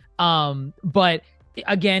film. But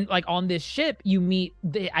again, like on this ship, you meet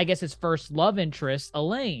I guess his first love interest,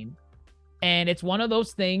 Elaine, and it's one of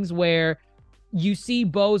those things where you see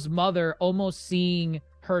Beau's mother almost seeing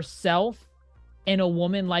herself in a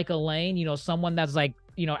woman like Elaine, you know, someone that's like,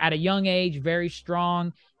 you know, at a young age, very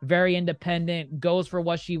strong, very independent, goes for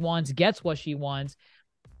what she wants, gets what she wants.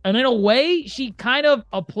 And in a way, she kind of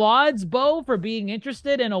applauds Beau for being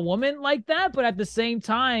interested in a woman like that. But at the same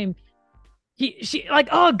time, she like,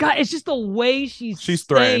 oh God, it's just the way she's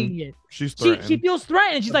threatened. It. She's threatened. She feels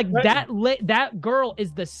threatened. She's like, that girl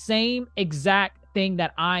is the same exact thing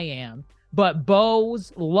that I am. But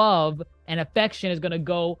Beau's love and affection is going to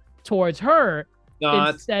go towards her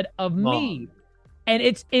instead of me. And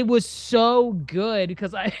it was so good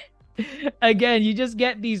because again, you just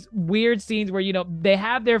get these weird scenes where, you know, they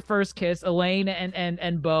have their first kiss, Elaine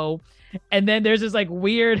and Beau. And then there's this like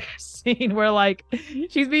weird scene where like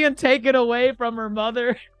she's being taken away from her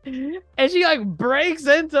mother and she like breaks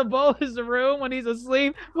into Beau's room when he's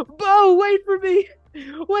asleep. Beau, wait for me.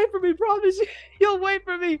 Wait for me, promise you'll wait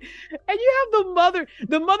for me. And you have the mother.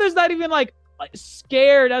 The mother's not even like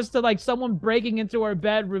scared as to like someone breaking into her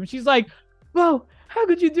bedroom. She's like, Beau, how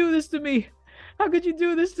could you do this to me? How could you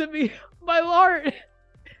do this to me? My Lord.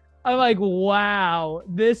 I'm like, wow,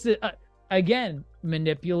 this is again,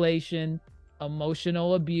 manipulation,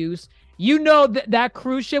 emotional abuse. You know that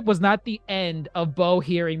cruise ship was not the end of Beau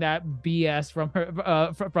hearing that BS from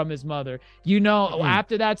her from his mother. You know,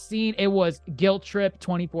 after that scene, it was guilt trip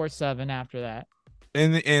 24/7 after that.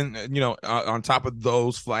 And you know, on top of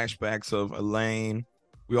those flashbacks of Elaine,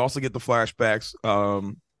 we also get the flashbacks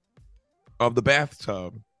of the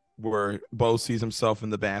bathtub where Beau sees himself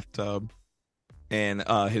in the bathtub. And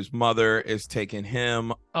his mother is taking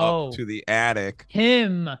him up to the attic.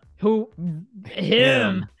 Him.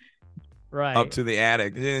 Right. Up to the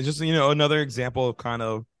attic. It's just, you know, another example of kind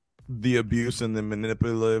of the abuse and the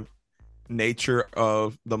manipulative nature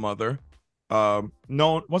of the mother.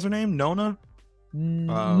 What's her name? Nona?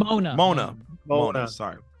 Mona.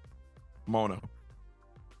 Sorry. Mona.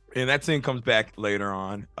 And that scene comes back later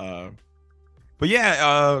on. But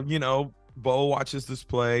yeah, you know, Beau watches this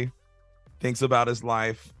play. Thinks about his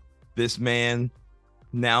life. This man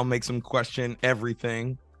now makes him question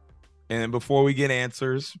everything. And before we get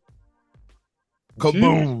answers,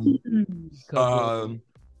 kaboom.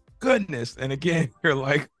 Goodness. And again, you're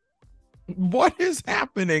like, what is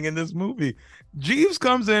happening in this movie? Jeeves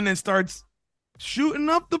comes in and starts shooting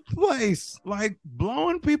up the place, like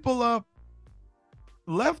blowing people up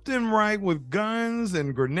left and right with guns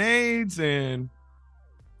and grenades. And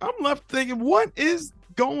I'm left thinking, what is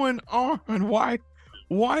going on?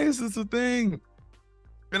 Why is this a thing?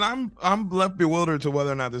 And I'm left bewildered to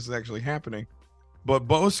whether or not this is actually happening. But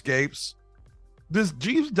Beau escapes. Does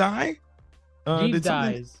Jeeves die? Jeeves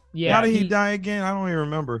dies. Yeah. How did he die again? I don't even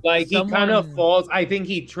remember. Like he kind of falls. I think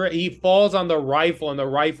he falls on the rifle, and the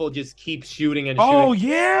rifle just keeps shooting and shooting. Oh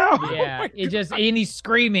yeah. Yeah. It just and he's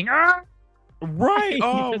screaming. Ah! Right.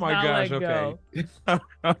 Oh my gosh. Okay.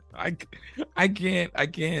 I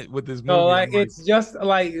can't with this movie. No, like it's just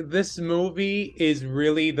like this movie is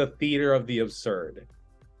really the theater of the absurd.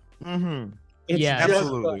 Mm-hmm. Yeah,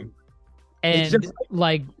 absolutely. And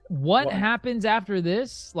like what happens after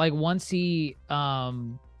this? Like once he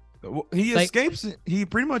escapes, he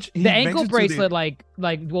pretty much the ankle bracelet,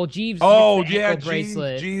 well, Jeeves. Oh yeah,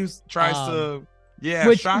 Jeeves tries to.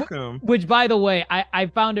 Yeah, shock him. Which, by the way, I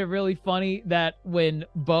found it really funny that when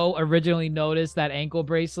Beau originally noticed that ankle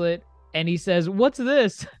bracelet, and he says, "What's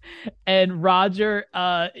this?" And Roger,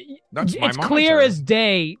 it's clear as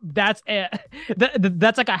day. That's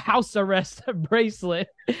like a house arrest bracelet.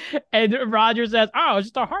 And Roger says, "Oh, it's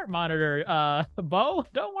just a heart monitor, Beau.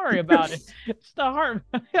 Don't worry about it. It's just a heart."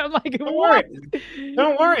 I'm like, "What?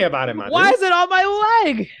 Don't worry about it, man. Why is it on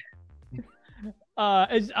my leg?"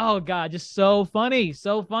 It's just so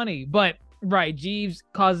funny. But right, Jeeves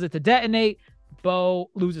causes it to detonate.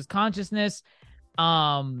 Beau loses consciousness.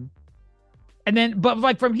 And then, but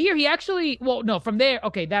like from here, he actually, from there,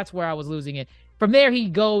 okay, that's where I was losing it. From there, he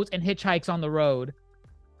goes and hitchhikes on the road.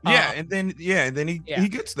 And then he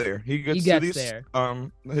gets there. He gets there.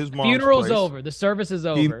 His mom's funeral's place. over. The service is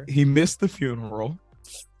over. He missed the funeral.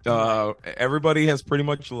 Everybody has pretty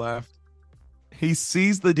much left. He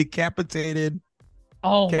sees the decapitated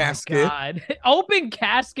casket. My God. Open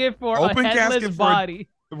casket for a headless body.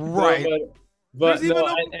 Right. But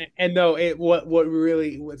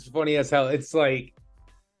what's funny as hell, it's like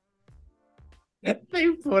they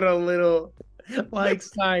put a little like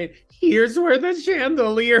sign, here's where the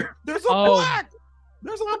chandelier. There's a plaque.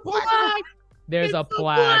 There's a plaque. There's a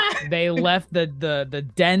plaque. They left the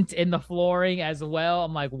dent in the flooring as well.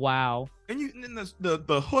 I'm like, wow. And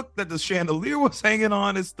the hook that the chandelier was hanging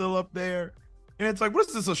on is still up there. And it's like, what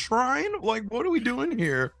is this, a shrine? Like, what are we doing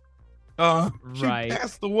here? She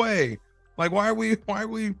passed away. Like, why are we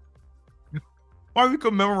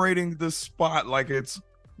commemorating this spot like it's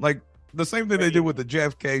like the same thing they did with the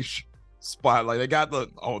JFK spot? Like they got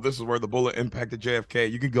this is where the bullet impacted JFK.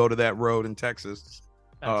 You can go to that road in Texas.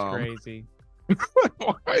 That's crazy.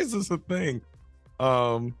 Why is this a thing?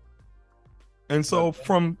 And so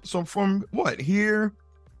from what here?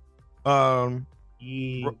 Beau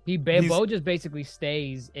just basically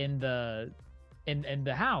stays in the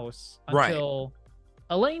house until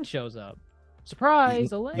Elaine shows up.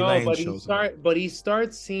 Surprise, Elaine. No, but he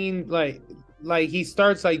starts seeing like he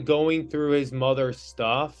starts like going through his mother's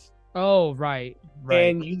stuff, Oh, right.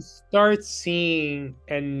 And you start seeing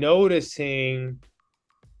and noticing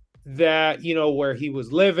that, where he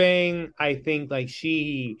was living, I think like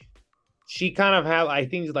she kind of had, I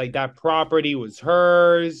think like that property was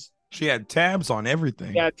hers. She had tabs on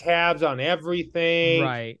everything. She had tabs on everything.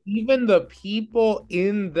 Right. Even the people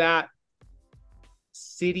in that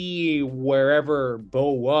city, wherever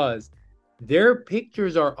Beau was, their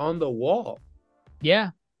pictures are on the wall.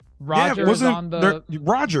 Yeah. Roger's on the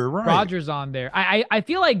Roger, right? Roger's on there. I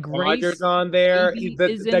feel like Grace. Roger's on there.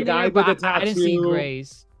 The guy with the tattoo. I didn't see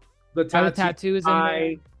Grace. The tattoo is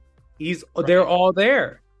in there. They're all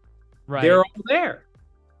there. Right. They're all there.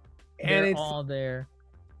 And it's all there.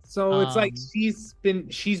 So it's like she's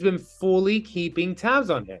been fully keeping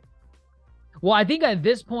tabs on him. Well, I think at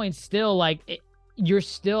this point, still you're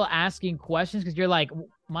still asking questions because you're like,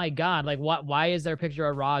 my God, like why is there a picture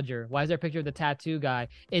of Roger? Why is there a picture of the tattoo guy?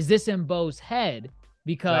 Is this in Beau's head?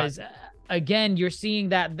 Because again, you're seeing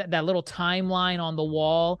that little timeline on the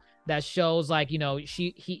wall that shows like,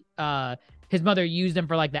 his mother used them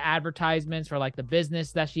for like the advertisements for like the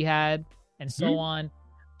business that she had and so on.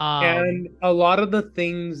 And a lot of the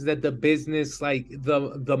things that the business, like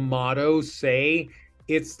the mottos say,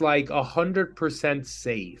 it's like 100%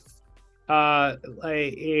 safe.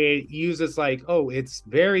 It uses like, oh, it's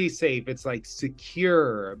very safe. It's like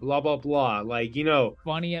secure, blah, blah, blah. Like,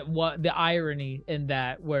 funny at what the irony in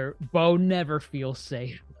that where Beau never feels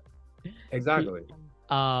safe. Exactly.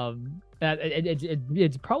 That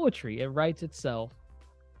it's poetry. It writes itself.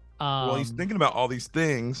 Well, he's thinking about all these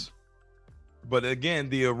things, but again,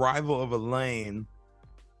 the arrival of Elaine,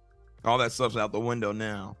 all that stuff's out the window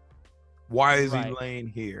now. Why is Elaine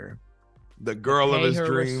here? The girl of his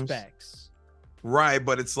dreams. Respects. Right,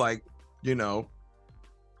 but it's like,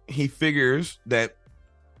 he figures that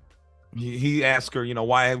he asked her,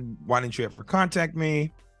 why didn't you ever contact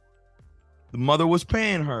me? The mother was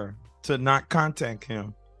paying her to not contact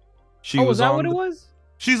him. Was that what it was?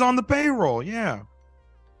 She's on the payroll, yeah.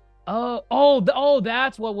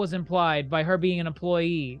 That's what was implied by her being an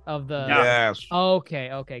employee of the. Yes.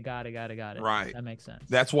 Okay, got it. Right. That makes sense.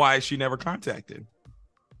 That's why she never contacted.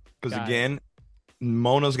 Because again,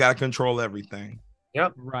 Mona's got to control everything.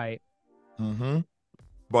 Yep. Right. Mm-hmm.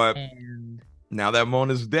 But now that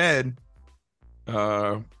Mona's dead,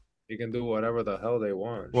 you can do whatever the hell they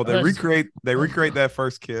want. Well, they recreate that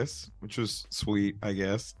first kiss, which was sweet, I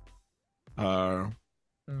guess. Right.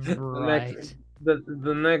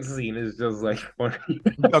 The next scene is just like funny.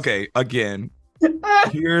 Okay, again,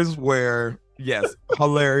 here's where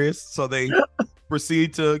hilarious. So they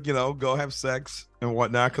proceed to go have sex and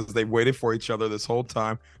whatnot because they waited for each other this whole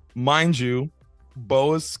time. Mind you,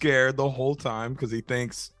 Beau is scared the whole time because he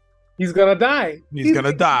thinks he's gonna die. He's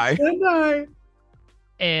gonna die.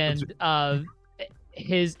 And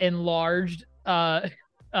his enlarged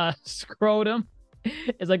scrotum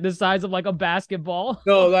is like the size of like a basketball.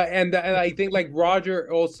 No, and I think like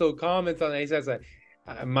Roger also comments on it. He says like,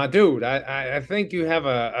 my dude, I think you have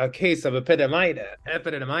a case of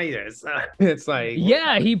epididymitis. It's like,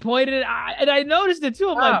 yeah, he pointed it, and I noticed it too.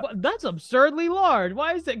 I'm like, that's absurdly large.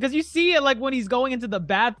 Why is it? Because you see it like when he's going into the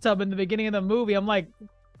bathtub in the beginning of the movie. I'm like,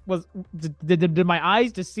 did my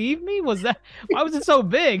eyes deceive me? Why was it so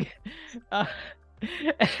big?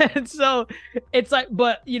 And so it's like,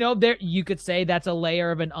 but there you could say that's a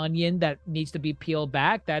layer of an onion that needs to be peeled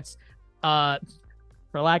back. That's for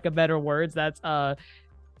lack of better words, that's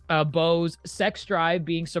Beau's sex drive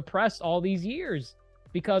being suppressed all these years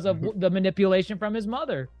because of the manipulation from his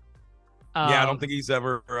mother. I don't think he's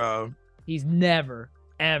ever he's never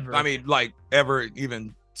ever, I mean, like ever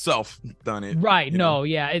even self done it, right? No,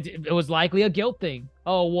 yeah, it was likely a guilt thing.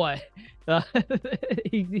 Oh, what?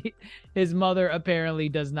 His mother apparently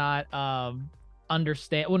does not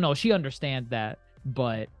understand. Well, no, she understands that,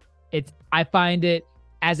 but I find it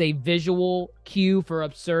as a visual cue for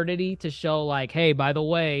absurdity to show like, hey, by the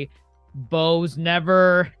way, Beau's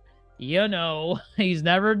never, he's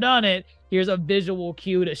never done it. Here's a visual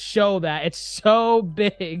cue to show that it's so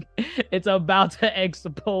big, it's about to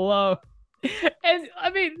explode. And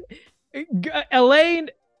I mean, Elaine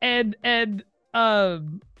and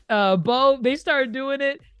Beau, they start doing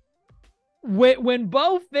it. When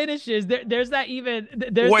Beau finishes, there's that even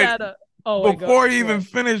there's Wait, that. Before he even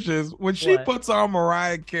finishes, when she puts on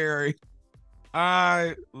Mariah Carey,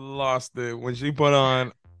 I lost it. When she put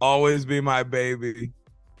on "Always Be My Baby,"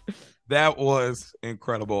 that was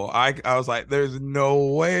incredible. I was like, "There's no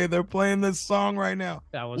way they're playing this song right now."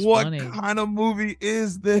 That was what funny. kind of movie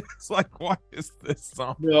is this? Like, why is this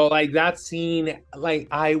song? Like that scene, like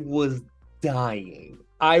I was dying.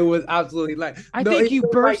 I was absolutely like, I think you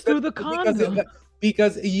burst through the condom.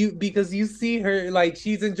 Because you see her like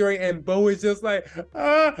she's enjoying, and Beau is just like,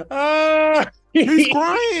 ah. He's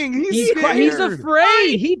crying. He's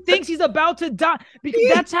afraid. He thinks he's about to die because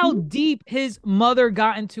that's how deep his mother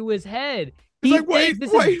got into his head. He like, thinks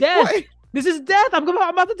this is death. This is death. I'm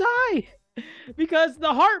about to die because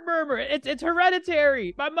the heart murmur. It's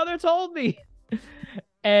hereditary. My mother told me.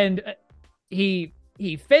 And he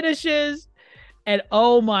finishes. And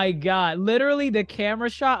oh my God, literally the camera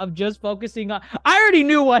shot of just focusing on, I already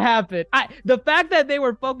knew what happened. The fact that they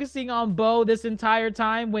were focusing on Beau this entire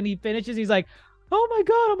time, when he finishes, he's like, oh my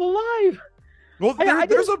God, I'm alive. Well,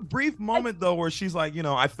 there's a brief moment though, where she's like,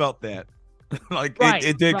 I felt that. Like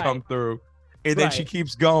it did come through. And then she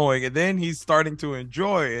keeps going, and then he's starting to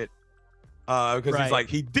enjoy it. Because he's like,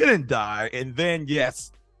 he didn't die. And then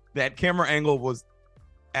yes, that camera angle was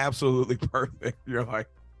absolutely perfect. You're like,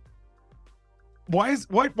 why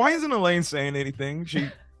isn't Elaine saying anything?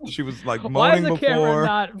 She was like moaning before. Why is the camera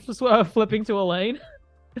not flipping to Elaine?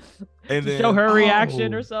 And then show her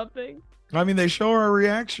reaction or something. I mean, they show her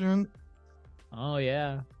reaction. Oh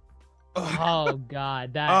yeah. Oh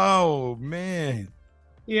God, that. Oh man.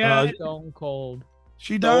 Yeah, stone cold.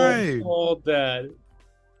 She died. Cold dead.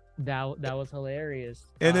 That was hilarious.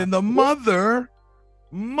 And then the mother,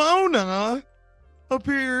 Mona,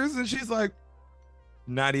 appears, and she's like,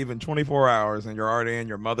 not even 24 hours and you're already in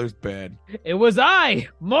your mother's bed. It was I,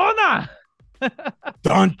 Mona.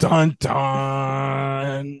 Dun dun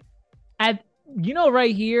dun.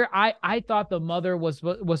 Right here, I thought the mother was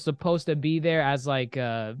supposed to be there as like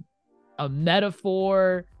a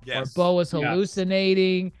metaphor, or Beau was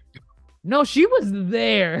hallucinating. No, she was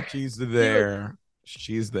there. She's there.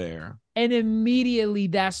 She's there. And immediately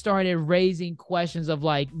that started raising questions of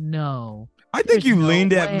like, no. I think you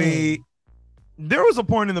leaned at me. There was a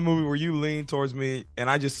point in the movie where you leaned towards me, and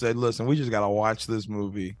I just said, listen, we just got to watch this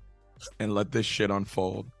movie and let this shit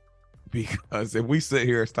unfold. Because if we sit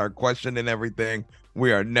here and start questioning everything,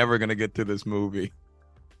 we are never going to get to this movie.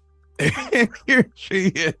 And here she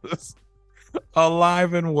is,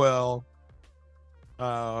 alive and well.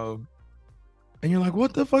 And you're like,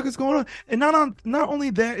 what the fuck is going on? And not only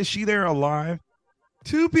that is she there alive,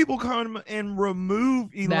 two people come and remove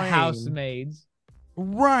Elaine. The housemaids.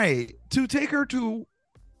 Right. To take her to,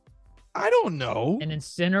 I don't know. An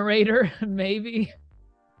incinerator, maybe?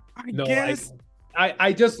 I guess.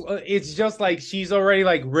 I just, it's just like she's already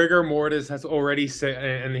like rigor mortis has already set,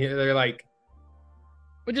 and they're like,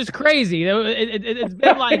 which is crazy. It's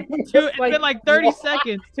been like been like 30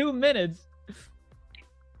 seconds, 2 minutes.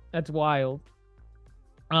 That's wild.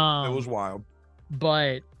 It was wild.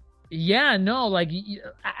 But yeah, no, like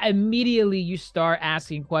immediately you start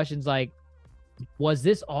asking questions like, was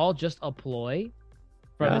this all just a ploy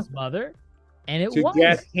from his mother? And it was to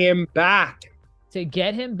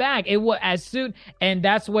get him back. It was as soon, and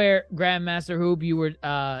that's where Grandmaster Hoop, you were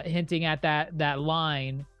hinting at that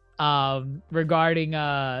line regarding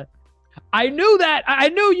I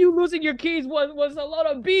knew you losing your keys was a lot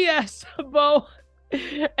of BS, Beau.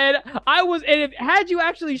 And had you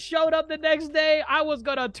actually showed up the next day, I was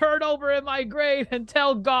gonna turn over in my grave and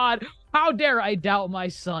tell God, how dare I doubt my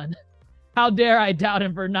son? How dare I doubt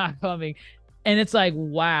him for not coming? And it's like,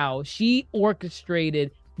 wow, she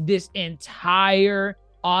orchestrated this entire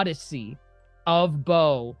odyssey of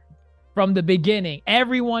Beau from the beginning.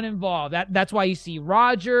 Everyone involved. That's why you see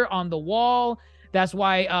Roger on the wall. That's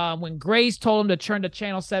why when Grace told him to turn to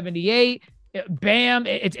channel 78, bam,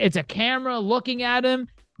 it's a camera looking at him.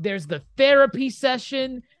 There's the therapy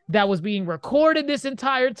session that was being recorded this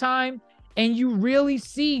entire time. And you really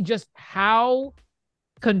see just how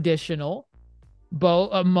conditional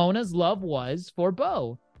Mona's love was for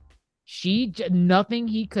Beau. Nothing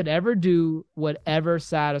he could ever do would ever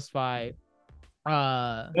satisfy.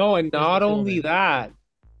 No, and not only that,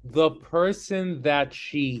 the person that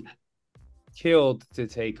she killed to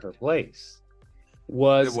take her place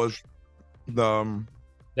was the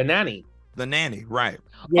nanny. The nanny, right?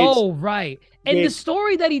 Right. And the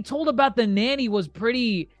story that he told about the nanny was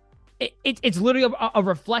pretty. It's literally a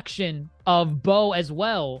reflection of Beau as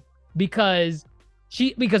well, because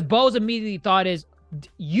Beau's immediately thought is,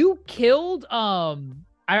 you killed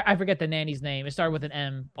I forget the nanny's name. It started with an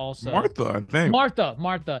M also. Martha, I think.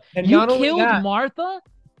 Martha. And you killed Martha?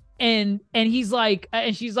 And he's like,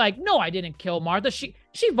 and she's like, no, I didn't kill Martha. She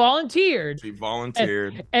volunteered.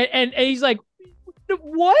 And he's like,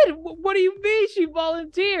 what? What do you mean she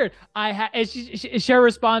volunteered? And her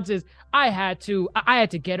response is, I had to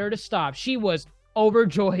get her to stop. She was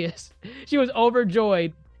overjoyed. She was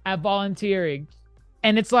overjoyed at volunteering.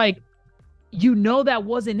 And it's like, you know that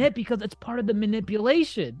wasn't it because it's part of the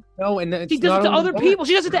manipulation. No, and she does it to other people.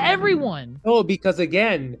 She does it to everyone. No, because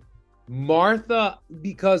again, Martha,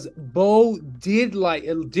 because Beau did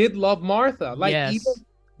love Martha. Like yes.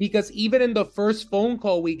 even in the first phone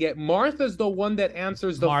call we get, Martha's the one that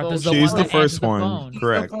answers the phone. She's the first one.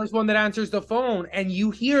 Correct. She's the first one that answers the phone, and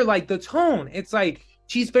you hear like the tone. It's like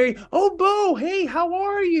she's very, oh, Beau, hey, how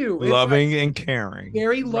are you? Loving and caring.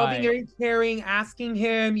 Very loving and caring, asking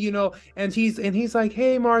him, and he's like,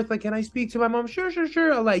 hey, Martha, can I speak to my mom? Sure.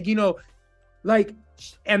 Like,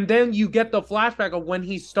 and then you get the flashback of when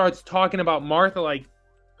he starts talking about Martha, like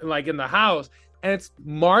in the house, and it's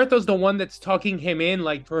Martha's the one that's tucking him in,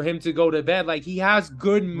 like for him to go to bed. Like he has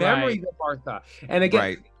good memories of Martha. And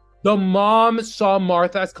again, the mom saw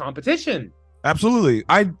Martha as competition. Absolutely.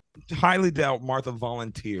 I highly doubt Martha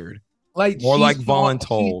volunteered. Like more like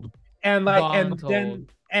voluntold.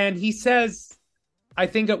 And he says, I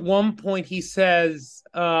think at one point he says,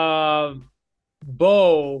 Beau,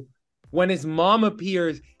 when his mom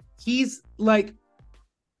appears, he's like,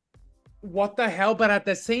 what the hell? But at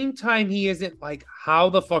the same time, he isn't like, how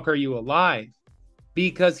the fuck are you alive?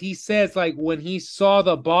 Because he says, like, when he saw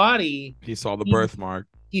the body, he saw the birthmark.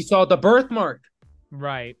 He saw the birthmark.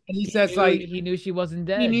 Right. And he says, like, he knew she wasn't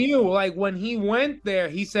dead. He knew, like, when he went there,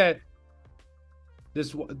 he said,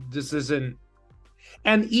 this isn't.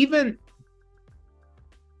 And even,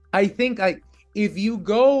 I think, if you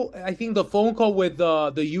go, I think the phone call with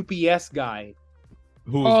the UPS guy.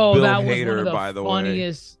 Who's Bill Hader, by the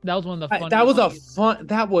funniest, way. That was one of the funniest.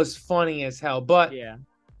 That was funny as hell. But yeah,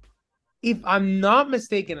 if I'm not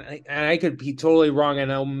mistaken, and I could be totally wrong,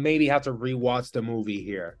 and I'll maybe have to rewatch the movie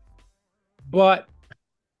here. But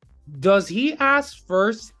does he ask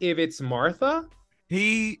first if it's Martha?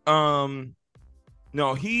 No,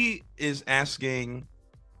 he is asking.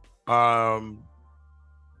 I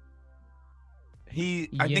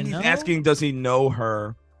think he's asking, does he know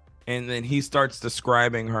her? And then he starts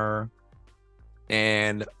describing her,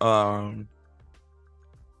 and by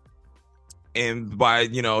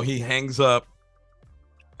he hangs up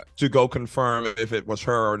to go confirm if it was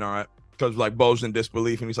her or not, because like Beau's in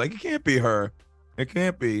disbelief, and he's like, it can't be her, it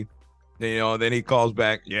can't be. Then he calls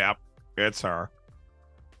back, yeah, it's her.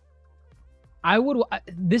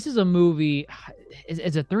 This is a movie.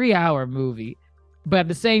 It's a 3-hour movie, but at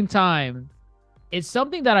the same time, it's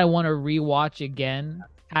something that I want to rewatch again,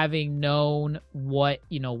 having known what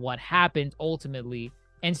happened ultimately,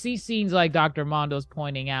 and see scenes like Dr. Mondo's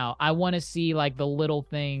pointing out. I want to see like the little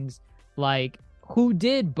things, like who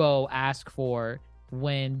did Beau ask for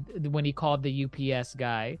when he called the UPS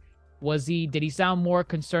guy? Did he sound more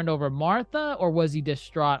concerned over Martha, or was he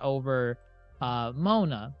distraught over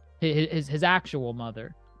Mona, his actual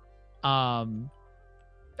mother? I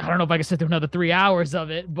don't know if I can sit through another 3 hours of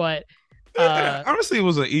it, but honestly, it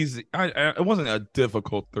was it wasn't a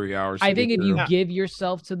difficult 3 hours. I think if you give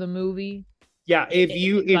yourself to the movie, if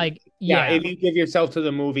you give yourself to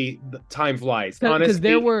the movie, time flies. Honestly,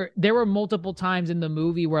 because there were multiple times in the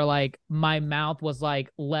movie where like my mouth was like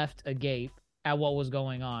left agape at what was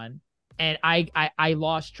going on, and I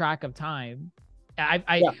lost track of time.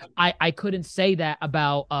 I couldn't say that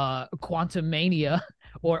about Quantum Mania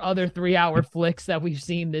or other 3-hour flicks that we've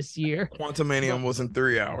seen this year. Quantumania wasn't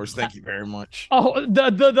 3 hours. Thank you very much. Oh,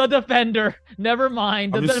 the Defender. Never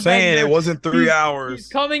mind. I'm just saying it wasn't 3 hours. He's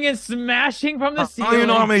coming and smashing from the ceiling. I don't even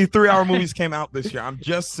know how many 3-hour movies came out this year. I'm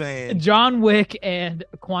just saying. John Wick and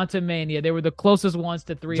Quantumania, they were the closest ones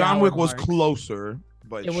to 3 hours. John Wick was closer.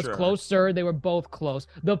 But it was closer. They were both close.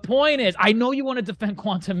 The point is, I know you want to defend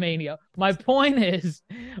Quantumania. My point is,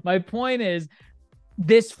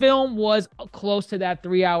 this film was close to that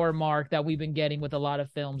 3-hour mark that we've been getting with a lot of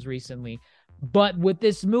films recently. But with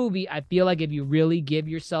this movie, I feel like if you really give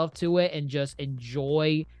yourself to it and just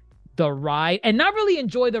enjoy the ride, and not really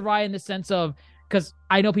enjoy the ride in the sense of, because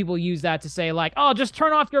I know people use that to say like, oh, just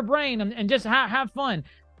turn off your brain and just have fun.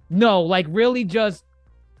 No, like really just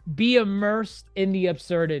be immersed in the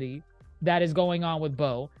absurdity that is going on with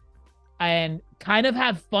Beau and kind of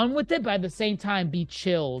have fun with it, but at the same time be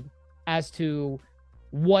chilled as to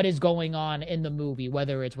what is going on in the movie,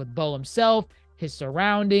 whether it's with Beau himself, his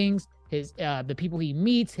surroundings, his the people he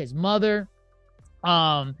meets, his mother.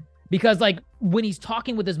 Because like when he's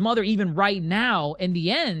talking with his mother, even right now in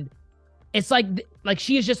the end, it's like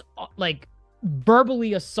she is just like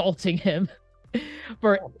verbally assaulting him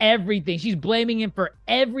for everything. She's blaming him for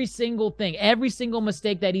every single thing, every single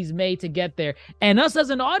mistake that he's made to get there. And us as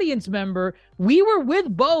an audience member, we were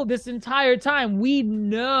with Beau this entire time. We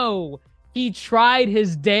know he tried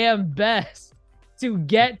his damn best to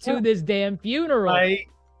get to this damn funeral,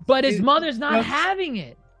 but his mother's not having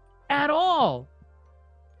it. at all.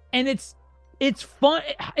 And it's fun.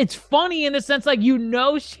 It's funny in the sense like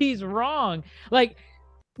she's wrong. Like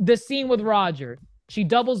the scene with Roger, she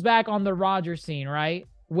doubles back on the Roger scene, right?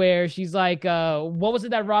 Where she's like, what was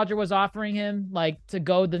it that Roger was offering him, like to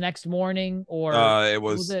go the next morning, or it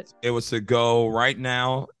was to go right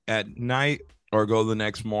now at night or go the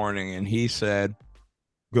next morning, and he said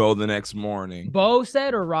go the next morning. Beau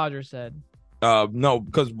said or Roger said? No,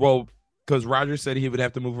 because Roger said he would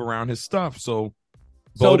have to move around his stuff, so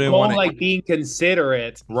Beau like being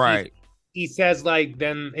considerate, right? He says like,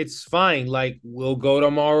 then it's fine. Like we'll go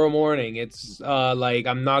tomorrow morning. It's like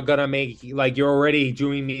I'm not gonna make like you're already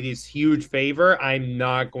doing me this huge favor. I'm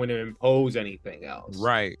not going to impose anything else.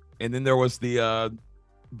 Right. And then there was the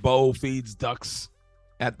Beau feeds ducks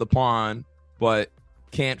at the pond, but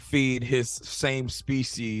can't feed his same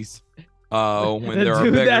species when there are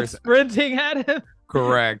beggars that's sprinting at him.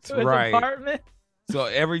 Correct. To his right. apartment. So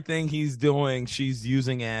everything he's doing, she's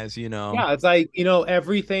using as, Yeah, it's like,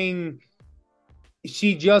 everything.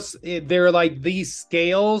 They're like these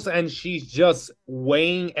scales, and she's just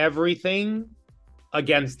weighing everything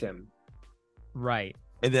against him. Right.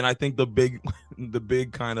 And then I think the big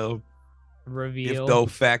kind of reveal, ifdo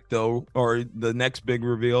facto, or the next big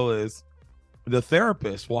reveal is the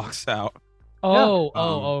therapist walks out.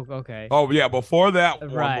 Okay. Oh yeah, before that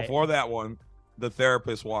right. one, the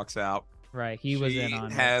therapist walks out. Right, he was in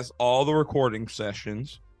on it. Has all the recording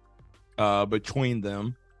sessions between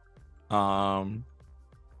them.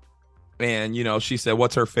 And she said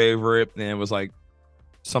what's her favorite, and it was like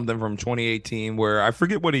something from 2018 where I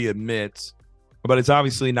forget what he admits, but it's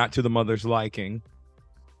obviously not to the mother's liking.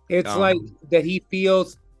 It's like that he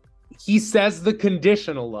says the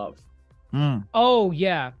conditional love. Oh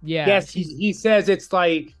yeah. Yes, he says it's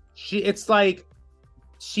like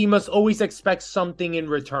she must always expect something in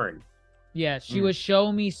return. Yeah, she would show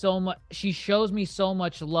me so much. She shows me so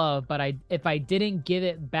much love, but if I didn't give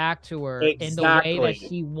it back to her in the way that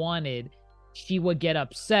she wanted, she would get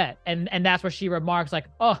upset. And that's where she remarks like,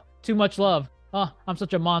 "Oh, too much love. Oh, I'm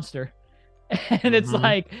such a monster." And it's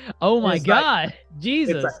like, "Oh my God,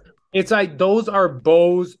 Jesus!" It's like those are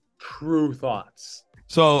Beau's true thoughts.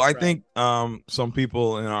 So I think some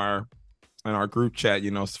people in our group chat,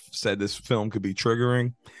 said this film could be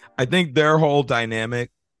triggering. I think their whole dynamic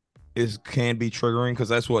can be triggering because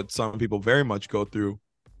that's what some people very much go through.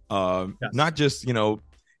 Yes. Not just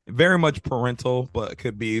very much parental, but it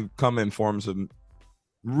could come in forms of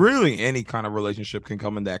really any kind of relationship can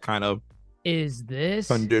come in that kind of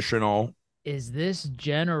conditional. Is this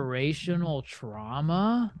generational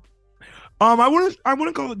trauma? I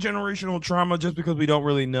wouldn't call it generational trauma just because we don't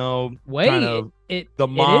really know. The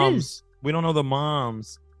moms. We don't know the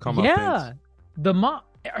moms come up. Yeah,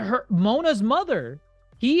 Mona's mother.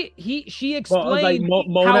 She explained how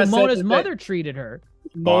Mona's mother treated her.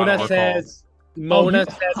 Mona says it's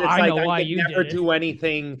like I could never do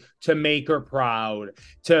anything to make her proud,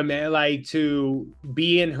 to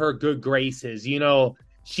be in her good graces.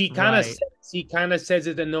 She kind of says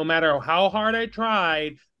it that no matter how hard I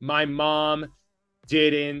tried, my mom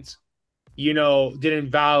didn't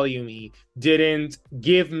value me, didn't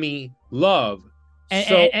give me love.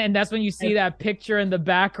 And that's when you see that picture in the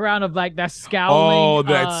background of like that scowling. Oh,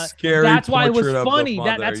 that scary. That's why it was funny.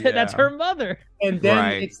 That's her mother. And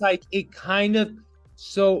then it's like it kind of.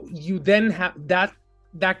 So you then have that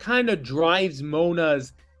kind of drives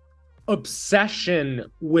Mona's obsession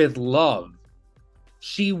with love.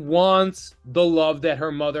 She wants the love that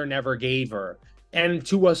her mother never gave her, and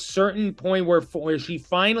to a certain point where she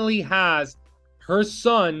finally has her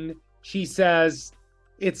son, she says.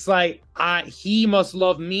 It's like he must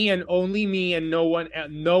love me and only me and no one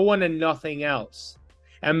and nothing else,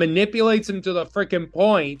 and manipulates him to the freaking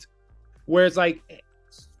point where it's like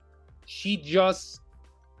she just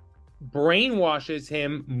brainwashes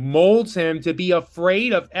him, molds him to be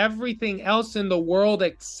afraid of everything else in the world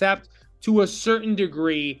except to a certain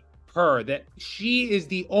degree her, that she is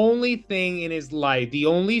the only thing in his life, the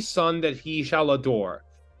only son that he shall adore.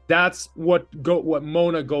 That's what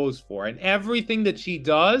Mona goes for. And everything that she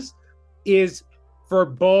does is for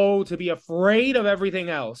Beau to be afraid of everything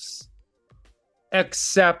else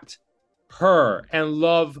except her and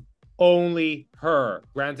love only her.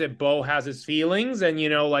 Granted, Beau has his feelings and,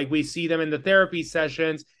 like we see them in the therapy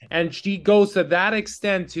sessions. And she goes to that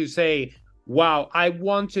extent to say, wow, I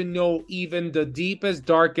want to know even the deepest,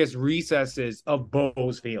 darkest recesses of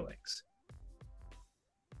Beau's feelings.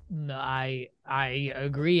 No, I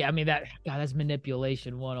agree. I mean, that's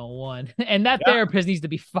manipulation 101. And that therapist needs to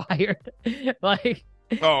be fired.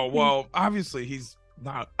 Oh, well, obviously he's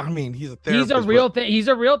not. I mean, he's a therapist. He's a real he's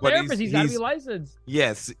a real therapist. He's got to be he's licensed.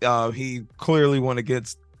 Yes, he clearly went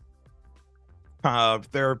against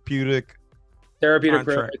therapeutic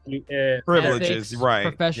privileges, ethics, right?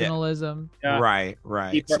 Professionalism, yeah. Right.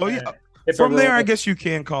 So yeah, from there, I guess you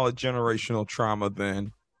can call it generational trauma.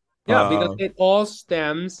 Then, yeah, because it all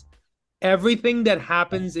stems. Everything that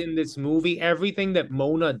happens in this movie, everything that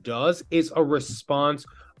Mona does, is a response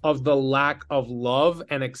of the lack of love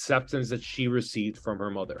and acceptance that she received from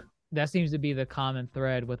her mother. That seems to be the common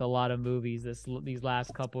thread with a lot of movies these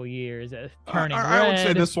last couple years. Turning red, I would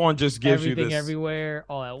say this one just gives you everything everywhere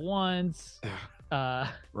all at once.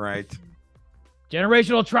 Right.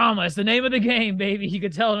 Generational trauma. It's the name of the game, baby. You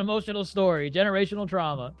could tell an emotional story. Generational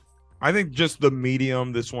trauma. I think just the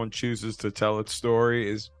medium this one chooses to tell its story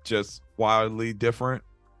is just wildly different.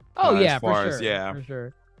 Oh yeah, for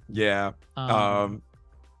sure. Yeah. And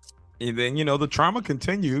then the trauma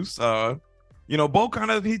continues. Beau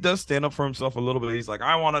he does stand up for himself a little bit. He's like,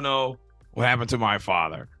 I want to know what happened to my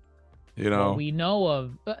father. Well, we know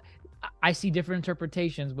of. I see different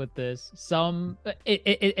interpretations with this. Some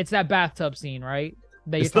it's that bathtub scene, right?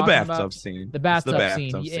 It's the bathtub scene. The bathtub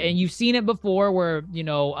scene. And you've seen it before, where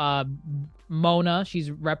Mona, she's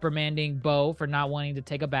reprimanding Beau for not wanting to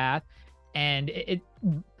take a bath, and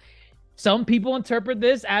some people interpret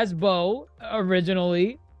this as Beau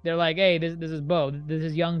originally. They're like, hey, this is Beau. This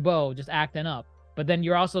is young Beau just acting up. But then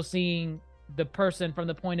you're also seeing the person from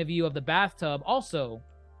the point of view of the bathtub also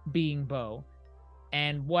being Beau.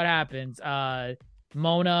 And what happens?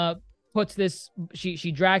 Mona puts this,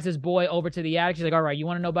 she drags this boy over to the attic. She's like, all right, you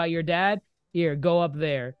want to know about your dad? Here, go up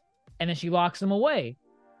there. And then she locks him away.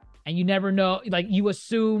 And you never know, like, you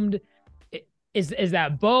assumed, is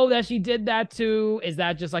that Beau that she did that to? Is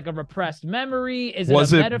that just like a repressed memory?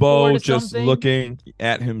 Was it Beau just looking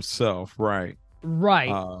at himself? Right.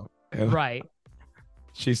 Right.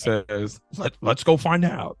 She says, let's go find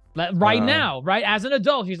out. Now, right? As an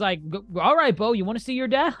adult, she's like, all right, Beau, you want to see your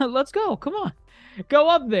dad? Let's go. Come on. Go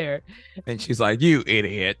up there. And she's like, you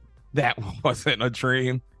idiot. That wasn't a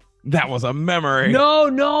dream. That was a memory. No.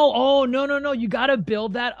 Oh, no. You got to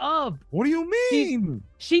build that up. What do you mean?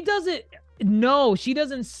 She doesn't. No, she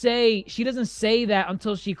doesn't say that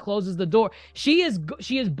until she closes the door. She is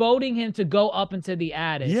boating him to go up into the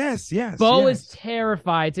attic. Yes. Beau is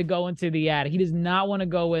terrified to go into the attic. He does not want to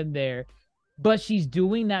go in there. But she's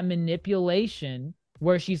doing that manipulation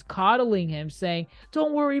where she's coddling him, saying,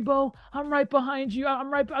 don't worry, Beau. I'm right behind you.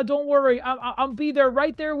 Don't worry. I'll be there,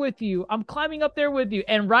 right there with you. I'm climbing up there with you.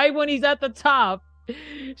 And right when he's at the top,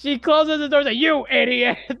 she closes the door and says, you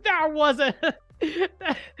idiot. That wasn't...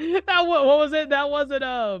 what was it? That wasn't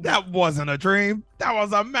a dream. That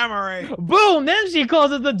was a memory. Boom! Then she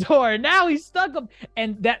closes the door. Now he's stuck up,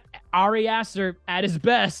 and that Ari Aster at his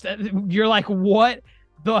best. You're like, what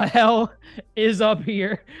the hell is up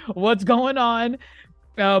here? What's going on?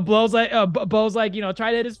 Beau's like,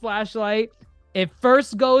 try to hit his flashlight. It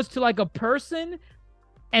first goes to like a person,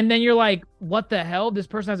 and then you're like, what the hell? This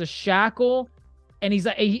person has a shackle, and he's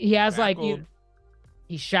like, he has shackled. Like,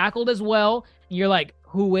 he's shackled as well. You're like,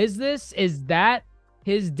 who is this? Is that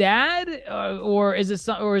his dad, or is it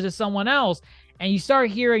someone else? And you start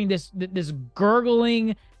hearing this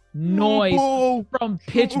gurgling noise from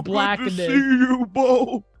pitch blackness. See you,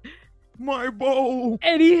 Beau. My Beau.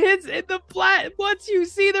 And he hits in the flat. Once you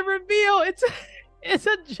see the reveal, it's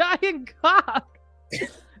a giant cock. And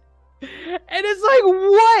it's like,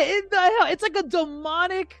 what in the hell? It's like a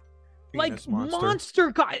demonic. Like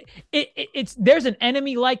monster. It's there's an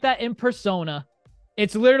enemy like that in Persona.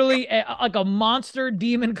 It's literally like a monster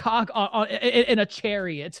demon cock in a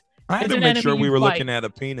chariot. I had to make sure we were looking at a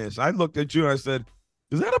penis. I looked at you and I said,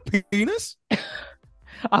 is that a penis?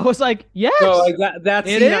 I was like, yes. So like that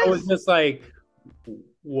scene, I was just like,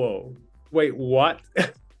 whoa, wait, what?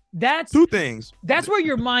 That's two things. That's where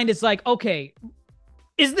your mind is like, okay,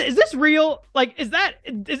 is this real? Like, is that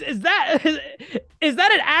an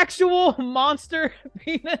actual monster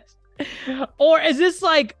penis? Or is this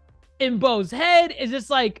like in Beau's head? Is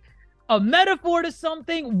this like a metaphor to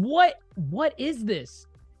something? What is this?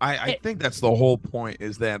 I think that's the whole point,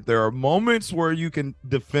 is that there are moments where you can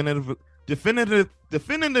definitively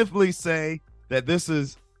say that this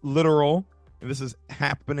is literal and this is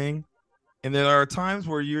happening. And there are times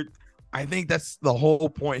where I think that's the whole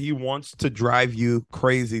point. He wants to drive you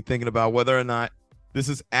crazy thinking about whether or not this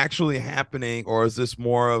is actually happening, or is this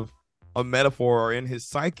more of a metaphor or in his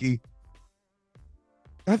psyche.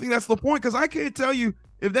 I think that's the point, because I can't tell you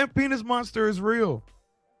if that penis monster is real,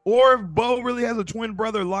 or if Beau really has a twin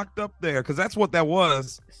brother locked up there, because that's what that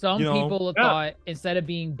was. Some people thought instead of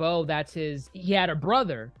being Beau, he had a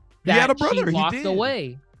brother. He had a that brother. she walked He did.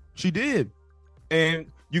 away. She did. And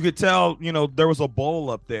you could tell, there was a bowl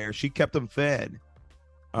up there. She kept him fed.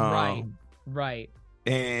 Right.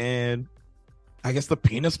 And I guess the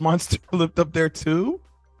penis monster lived up there too.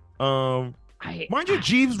 Mind you,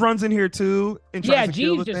 Jeeves runs in here too and tries to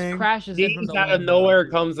kill the Jeeves just thing. crashes in from Jeeves the out of window. nowhere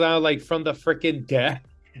comes out like from the freaking deck.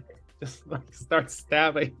 Just like starts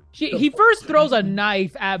stabbing. He first throws a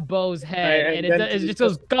knife at Beau's head, Right, and and it then just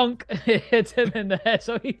goes gunk. It hits him in the head,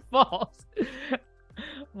 so he falls.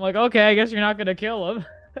 I'm like, okay, I guess you're not gonna kill him.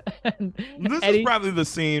 This is probably the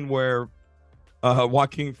scene where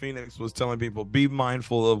Joaquin Phoenix was telling people, be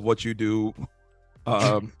mindful of what you do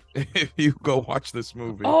if you go watch this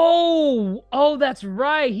movie. Oh, that's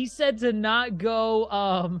right. He said to not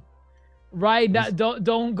go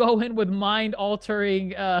don't go in with mind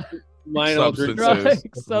altering substances.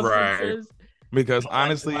 substances. Right. Because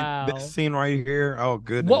honestly, this scene right here, oh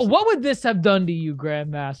goodness. What would this have done to you,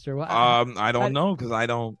 Grandmaster? I don't know, because I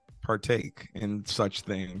don't partake in such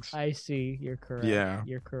things. I see. You're correct. Yeah.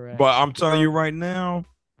 You're correct. But I'm telling you right now,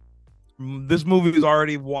 this movie is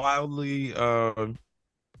already wildly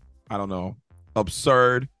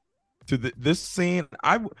absurd. To this scene,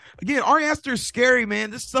 Ari Aster is scary, man.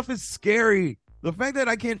 This stuff is scary. The fact that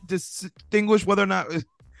I can't distinguish whether or not is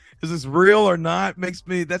this real or not makes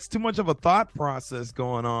me, that's too much of a thought process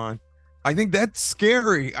going on. I think that's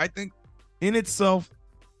scary. I think in itself,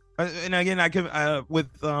 and again, I can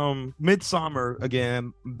with Midsommar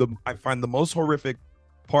again. I find the most horrific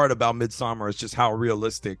part about Midsommar is just how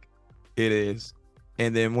realistic it is,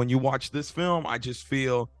 and then when you watch this film, I just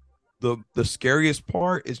feel the scariest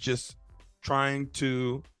part is just trying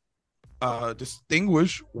to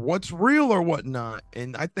distinguish what's real or what not,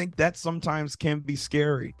 and I think that sometimes can be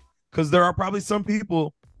scary because there are probably some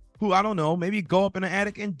people who, I don't know, maybe go up in an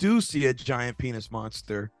attic and do see a giant penis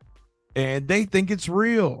monster, and they think it's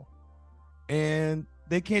real, and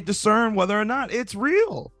they can't discern whether or not it's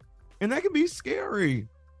real, and that can be scary.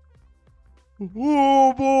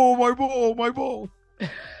 Oh, ball, my ball.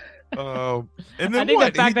 And then I think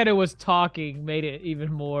the fact that it was talking made it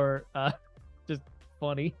even more just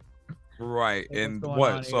funny. Right. Like, and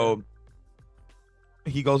what? So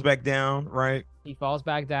he goes back down, right? He falls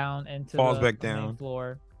back down into the main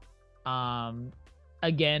floor.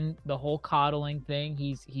 Again, the whole coddling thing.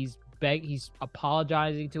 He's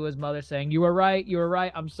apologizing to his mother, saying, you were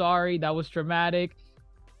right, I'm sorry, that was traumatic.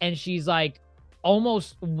 And she's like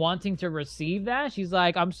almost wanting to receive that. She's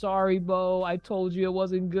like, I'm sorry, Beau, I told you it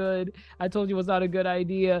wasn't good, I told you it was not a good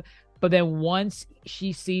idea. But then once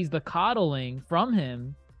she sees the coddling from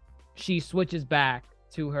him, she switches back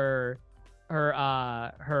to her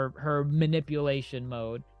manipulation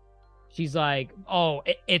mode. She's like, oh,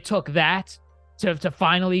 it took that to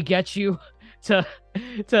finally get you to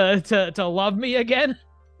love me again.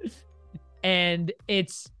 And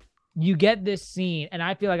you get this scene, and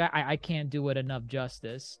I feel like I can't do it enough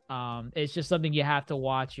justice. It's just something you have to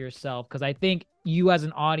watch yourself, because I think you as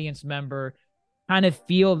an audience member kind of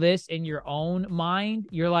feel this in your own mind.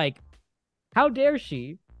 You're like, how dare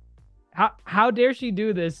she? How dare she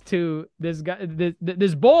do this to this guy,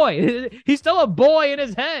 this boy? He's still a boy in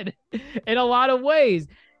his head in a lot of ways.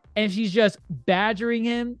 And she's just badgering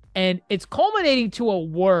him, and it's culminating to a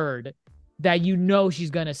word that she's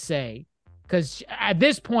going to say. Because at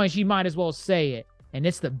this point, she might as well say it. And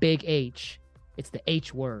it's the big H. It's the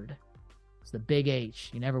H word. It's the big H.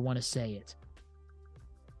 You never want to say it.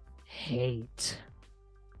 Hate.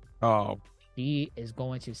 Oh. She is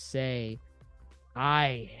going to say,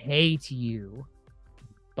 I hate you.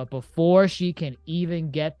 But before she can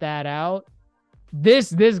even get that out,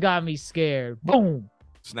 this got me scared. Boom.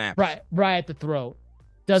 Snaps. Right at the throat.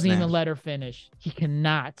 Doesn't Snaps. even let her finish. He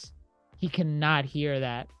cannot hear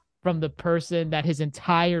that from the person that his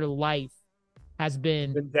entire life has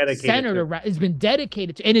been centered around. It's been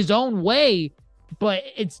dedicated to in his own way. But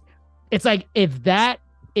it's like if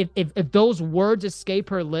those words escape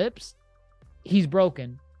her lips, he's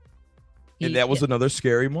broken. And that was another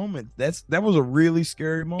scary moment. That was a really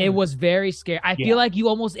scary moment. It was very scary. I feel like you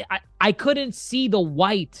almost I couldn't see the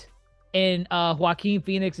white in Joaquin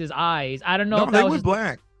Phoenix's eyes. I don't know if that was went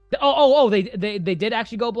black. They did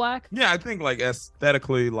actually go black? Yeah, I think like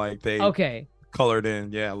aesthetically, like they colored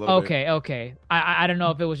in, a little bit. Okay. I don't know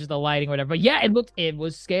if it was just the lighting or whatever, but yeah, it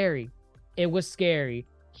was scary. It was scary.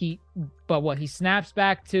 He snaps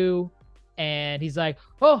back to, and he's like,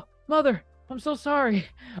 "Oh, mother, I'm so sorry.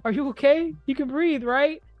 Are you okay? You can breathe,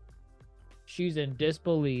 right?" She's in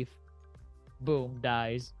disbelief. Boom,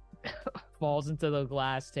 dies. Falls into the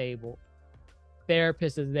glass table.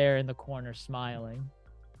 Therapist is there in the corner smiling.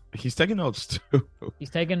 He's taking notes too. He's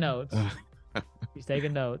taking notes. He's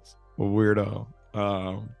taking notes. A weirdo.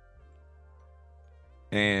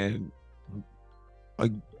 And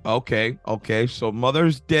okay. So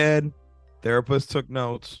mother's dead. Therapist took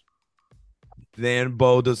notes. Then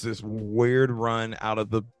Beau does this weird run out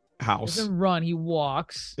of the house. He doesn't run. He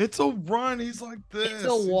walks. It's a run. He's like this. It's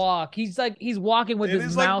a walk. He's walking with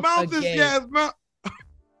his mouth agape. His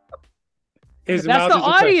mouth. That's the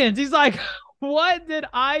audience. He's like, what did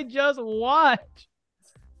I just watch?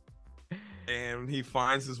 And he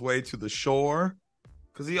finds his way to the shore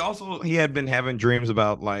because he had been having dreams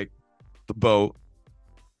about like the boat.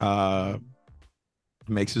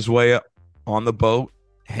 Makes his way up on the boat,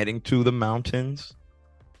 heading to the mountains.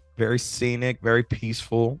 Very scenic, very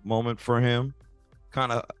peaceful moment for him.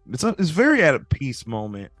 It's very at a peace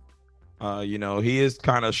moment. He is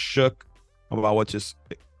kind of shook about what just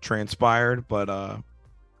transpired, but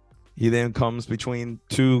he then comes between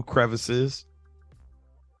two crevices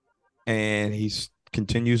and he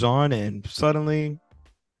continues on, and suddenly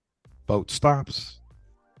boat stops,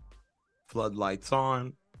 floodlights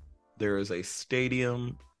on. There is a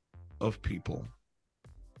stadium of people,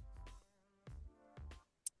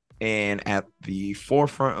 and at the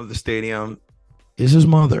forefront of the stadium is his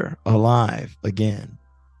mother, alive again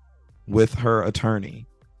with her attorney,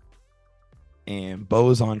 and Beau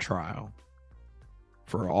is on trial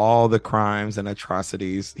for all the crimes and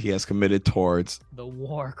atrocities he has committed towards the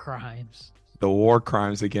war crimes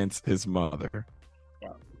against his mother.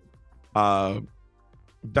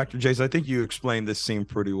 Dr. Jason, I think you explained this scene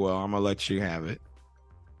pretty well. I'm gonna let you have it.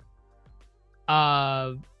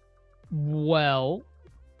 So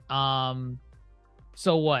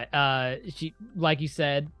what? She, like you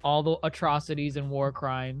said, all the atrocities and war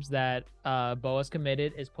crimes that Beau has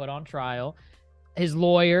committed is put on trial. His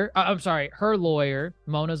lawyer, her lawyer,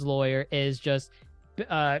 Mona's lawyer, is just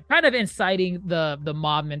kind of inciting the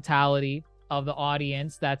mob mentality of the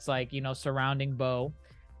audience that's like, surrounding Beau.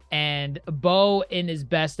 And Beau, in his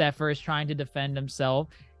best effort, is trying to defend himself.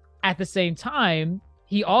 At the same time,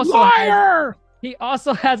 he also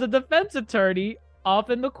has a defense attorney off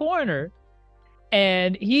in the corner.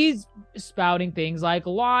 And he's spouting things like,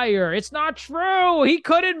 liar, it's not true. He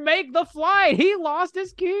couldn't make the flight. He lost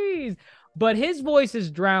his keys. But his voice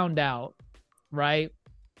is drowned out, right?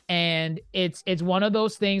 And it's one of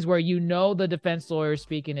those things where the defense lawyer is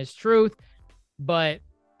speaking his truth, but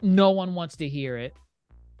no one wants to hear it.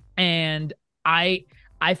 And I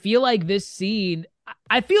feel like this scene,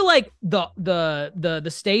 I feel like the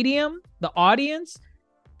stadium, the audience,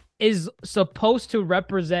 is supposed to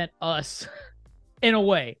represent us in a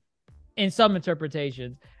way, in some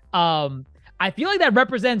interpretations. I feel like that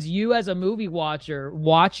represents you as a movie watcher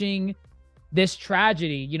watching this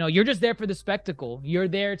tragedy. You're just there for the spectacle. You're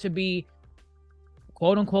there to be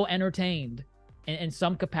quote unquote entertained in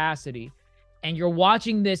some capacity. And you're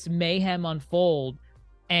watching this mayhem unfold.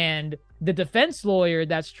 And the defense lawyer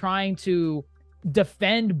that's trying to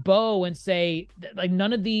defend Beau and say like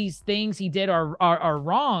none of these things he did are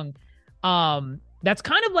wrong. That's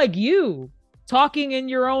kind of like you talking in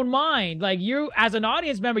your own mind. Like, you as an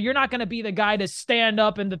audience member, you're not going to be the guy to stand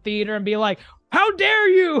up in the theater and be like, how dare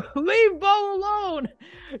you leave Beau alone?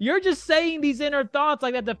 You're just saying these inner thoughts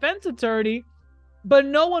like that defense attorney, but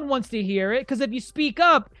no one wants to hear it, because if you speak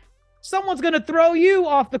up, someone's going to throw you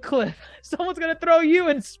off the cliff. Someone's going to throw you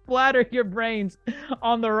and splatter your brains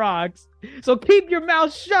on the rocks. So keep your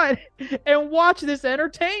mouth shut and watch this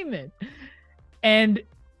entertainment. And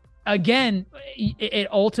again,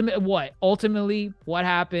 ultimately what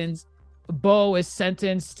happens? Beau is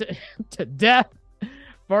sentenced to death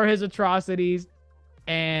for his atrocities,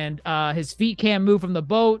 and his feet can't move from the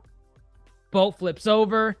boat. Boat flips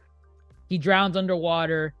over. He drowns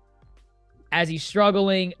underwater. As he's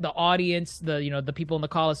struggling, the audience, the people in the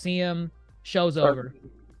Coliseum, show's over.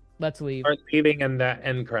 Let's leave. Are leaving, and the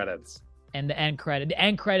end credits. And the end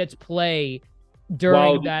credits play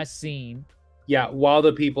during that scene. Yeah, while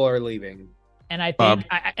the people are leaving. And I think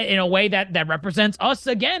in a way that represents us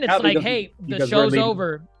again. It's like, hey, the show's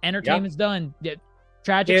over. Entertainment's done.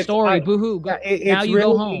 Tragic story. Boo-hoo. Now you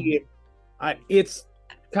go home. It's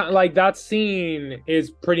kind of like that scene is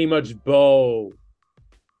pretty much Beau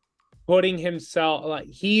putting himself, like,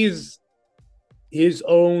 he's his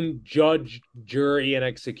own judge, jury, and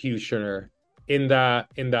executioner in that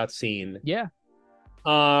scene. Yeah.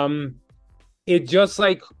 It just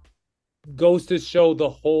like goes to show the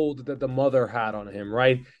hold that the mother had on him,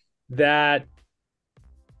 right? That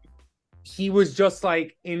he was just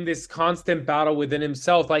like in this constant battle within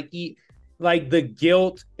himself. Like the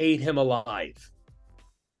guilt ate him alive.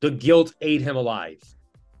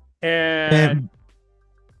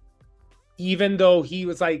 even though he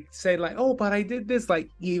was like saying like, oh, but I did this, like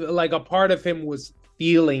like a part of him was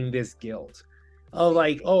feeling this guilt of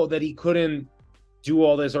like, oh, that he couldn't do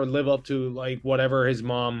all this or live up to like whatever his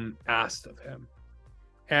mom asked of him.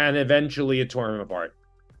 And eventually it tore him apart.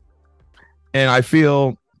 And I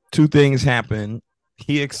feel two things happened.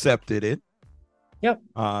 He accepted it. Yep.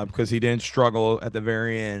 Because he didn't struggle at the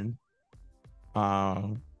very end.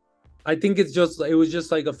 I think it was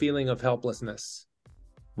just like a feeling of helplessness.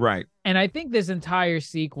 Right. And I think this entire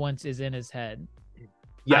sequence is in his head.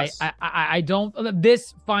 Yes. I don't,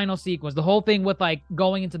 this final sequence, the whole thing with like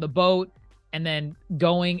going into the boat and then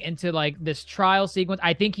going into like this trial sequence.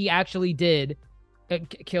 I think he actually did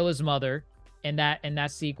kill his mother in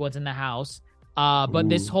that sequence in the house. But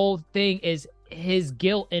this whole thing is his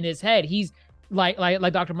guilt in his head. He's like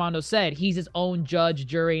Dr. Mondo said, he's his own judge,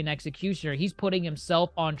 jury, and executioner. He's putting himself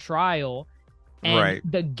on trial, and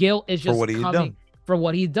the guilt is just coming for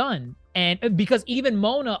what he's done. And because even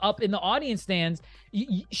Mona up in the audience stands,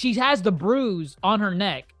 she has the bruise on her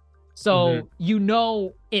neck, so you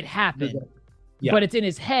know it happened. Yeah. But it's in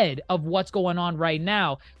his head of what's going on right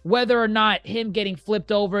now. Whether or not him getting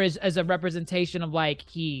flipped over is as a representation of like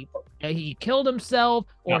he killed himself,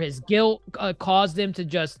 or his guilt caused him to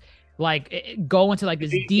just like go into like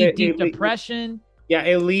this deep depression.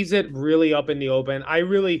 It leaves it really up in the open. I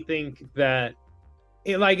really think that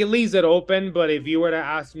it leaves it open. But if you were to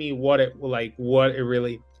ask me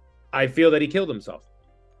I feel that he killed himself.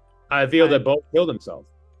 I feel that Beau killed himself.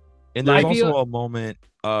 And there's also a moment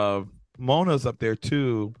of Mona's up there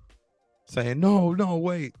too, saying, no,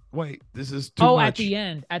 wait, this is too much.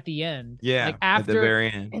 At the end. Yeah, like after, at the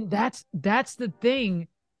very end. And that's the thing.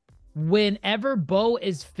 Whenever Beau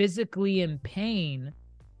is physically in pain,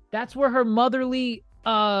 that's where her motherly,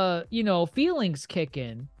 feelings kick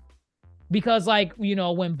in. Because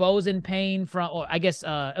when Beau's in pain or I guess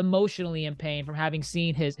emotionally in pain from having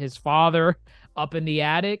seen his father up in the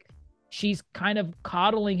attic, she's kind of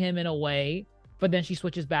coddling him in a way. But then she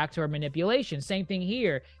switches back to her manipulation. Same thing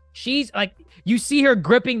here. She's like, you see her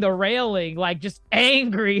gripping the railing, like just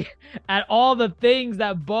angry at all the things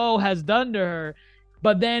that Beau has done to her.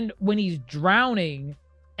 But then when he's drowning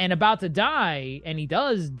and about to die, and he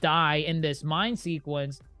does die in this mind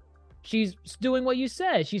sequence, she's doing what you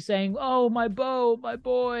said. She's saying, oh, my Beau, my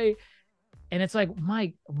boy. And it's like,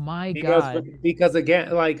 my God. Because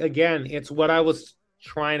again, it's what I was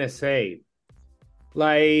trying to say.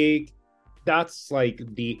 Like, that's like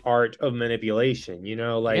the art of manipulation,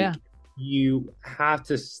 you have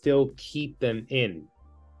to still keep them in.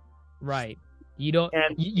 Right. You don't,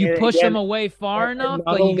 you push them away far enough,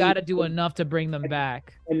 but you got to do enough to bring them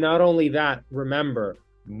back. And not only that, remember,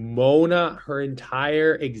 Mona, her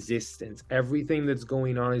entire existence, everything that's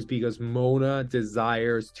going on is because Mona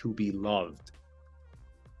desires to be loved.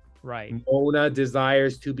 Right. Mona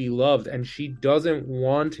desires to be loved, and she doesn't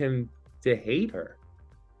want him to hate her.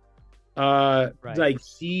 Because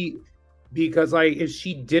if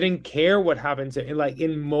she didn't care what happened to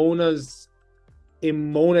in Mona's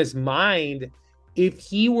mind, if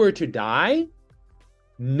he were to die,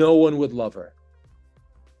 no one would love her.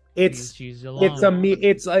 It's a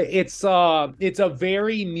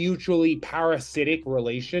very mutually parasitic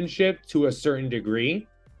relationship to a certain degree.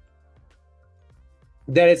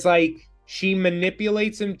 That it's like she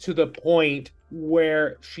manipulates him to the point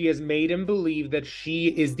where she has made him believe that she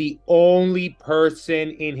is the only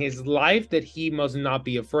person in his life that he must not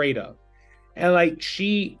be afraid of. And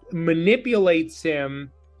she manipulates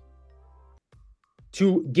him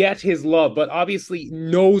to get his love, but obviously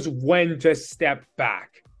knows when to step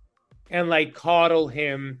back and coddle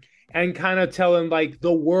him and kind of tell him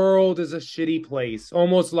the world is a shitty place.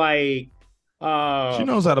 Almost like she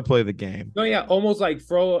knows how to play the game. No, yeah, almost like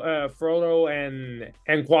Frodo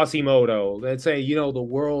and Quasimodo. Let's say, the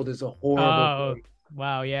world is a horrible place.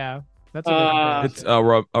 Wow, yeah. That's a good it's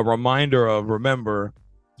a reminder of, remember,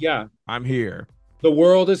 I'm here. The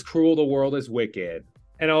world is cruel, the world is wicked,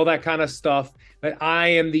 and all that kind of stuff. But I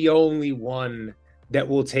am the only one that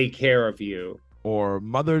will take care of you. Or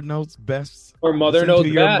mother knows best. Or mother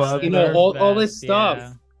knows best. All this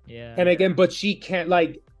stuff. Yeah. And again, but she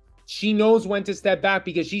can't she knows when to step back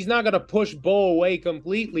because she's not going to push Beau away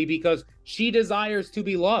completely because she desires to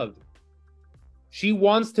be loved. She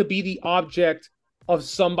wants to be the object of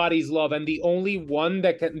somebody's love, and the only one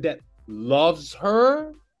that loves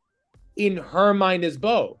her in her mind is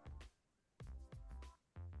Beau.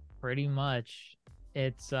 Pretty much.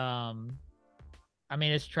 It's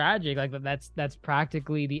it's tragic. That's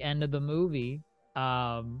practically the end of the movie.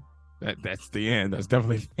 That's the end. That's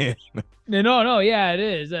definitely the end. No, yeah, it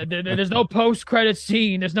is. There's no post-credit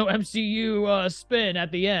scene. There's no MCU spin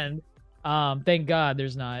at the end. Thank God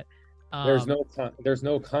there's not. There's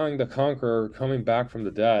no Kong the Conqueror coming back from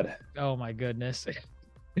the dead. Oh my goodness.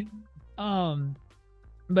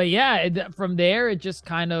 But yeah, from there it just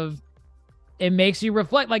kind of it makes you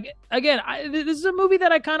reflect. Like again, this is a movie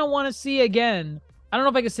that I kind of want to see again. I don't know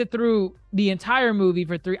if I can sit through the entire movie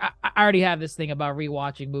for 3. I already have this thing about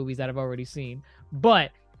rewatching movies that I've already seen,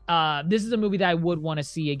 but this is a movie that I would want to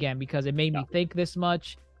see again because it made me think this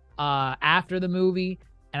much after the movie,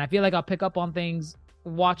 and I feel like I'll pick up on things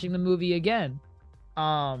watching the movie again.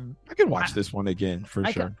 I can watch this one again for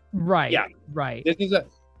sure. Right. Yeah. Right. This is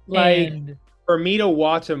for me to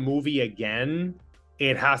watch a movie again,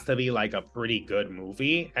 it has to be like a pretty good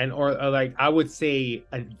movie, and or like I would say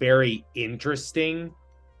a very interesting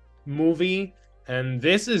movie. And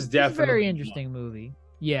this is definitely a very interesting movie.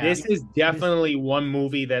 Yeah. This is definitely one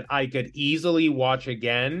movie that I could easily watch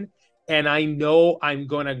again, and I know I'm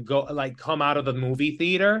gonna go like come out of the movie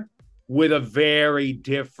theater with a very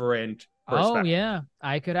different perspective. Oh yeah,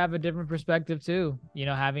 I could have a different perspective too. You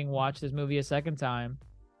know, having watched this movie a second time,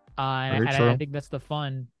 and I think that's the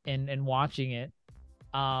fun in watching it.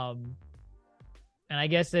 And I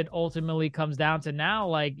guess it ultimately comes down to now,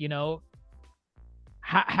 like, you know,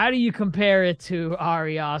 how do you compare it to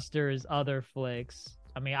Ari Aster's other flicks?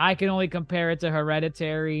 I mean, I can only compare it to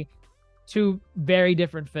Hereditary, 2 very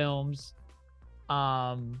different films.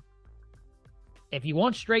 If you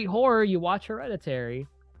want straight horror, you watch Hereditary.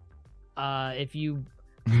 If you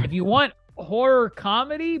want horror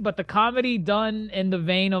comedy, but the comedy done in the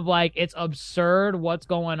vein of like it's absurd what's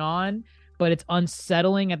going on, but it's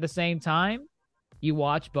unsettling at the same time, you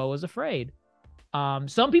watch Beau is Afraid.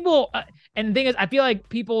 Some people, and the thing is, I feel like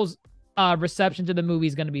people's reception to the movie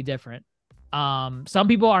is going to be different. Some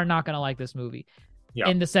people are not going to like this movie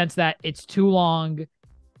in the sense that it's too long.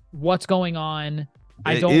 What's going on?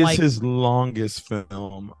 I don't like his longest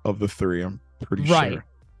film of the 3. I'm pretty sure.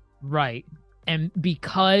 Right. And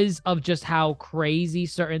because of just how crazy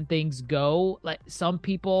certain things go, like some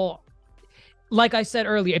people, like I said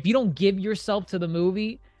earlier, if you don't give yourself to the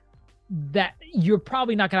movie, that you're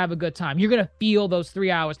probably not gonna have a good time. You're gonna feel those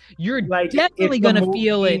 3 hours. You're like, definitely gonna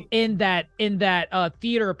feel it in that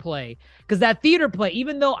theater play, because that theater play,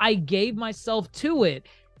 even though I gave myself to it,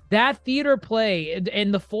 that theater play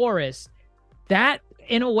in the forest, that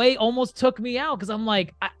in a way almost took me out because I'm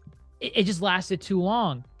like, it just lasted too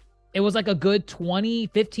long. It was like a good 20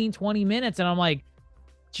 minutes, and I'm like,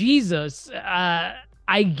 Jesus,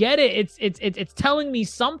 I get it. It's telling me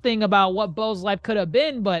something about what Beau's life could have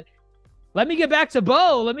been, but let me get back to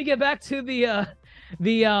Beau. Let me get back to the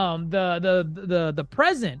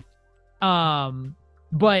present.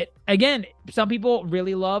 But again, some people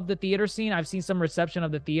really love the theater scene. I've seen some reception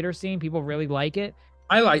of the theater scene. People really like it.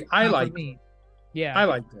 I like me. Yeah. I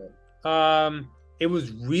liked it. It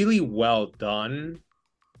was really well done.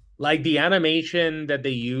 Like the animation that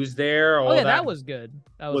they used there. Oh yeah, that was good.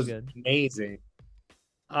 That was good. Amazing.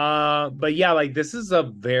 But yeah, like this is a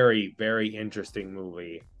very, very interesting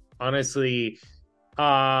movie. Honestly,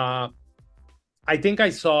 I think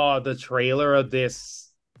I saw the trailer of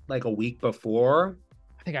this like a week before.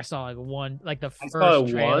 I think I saw the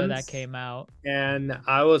first trailer that came out. And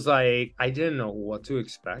I was like, I didn't know what to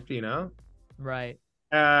expect, you know? Right.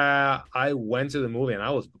 I went to the movie and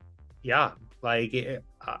I was, like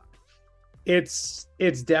it's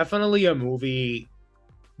definitely a movie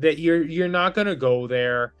that you're not gonna go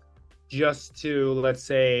there just to, let's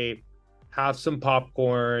say, have some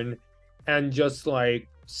popcorn and just like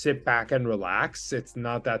sit back and relax. It's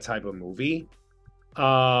not that type of movie.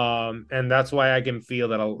 And that's why I can feel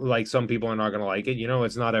that like some people are not gonna like it. You know,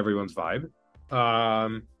 it's not everyone's vibe.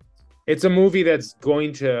 It's a movie that's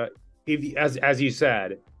going to, if as you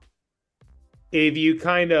said, if you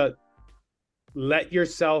kind of let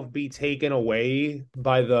yourself be taken away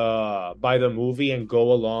by the movie and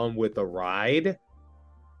go along with the ride,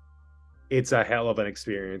 it's a hell of an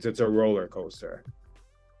experience. It's a roller coaster.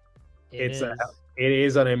 It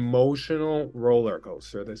is an emotional roller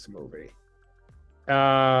coaster, this movie.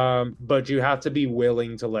 But you have to be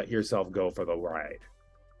willing to let yourself go for the ride.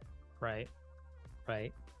 Right.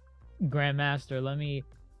 Grandmaster,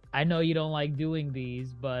 I know you don't like doing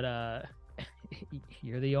these, but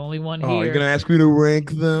you're the only one here. Oh, you're gonna ask me to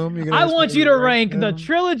rank them? I want you to rank the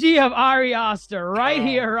trilogy of Ari Aster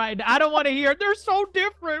here, right now. I don't want to hear they're so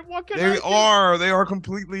different. What can they are? They are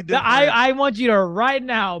completely different. I want you to right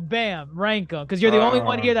now, bam, rank them because you're the only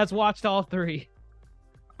one here that's watched all 3.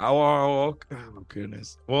 Oh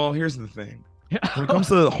goodness. Well, here's the thing. When it comes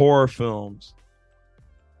to horror films,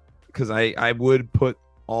 because I would put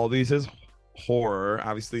all these as horror,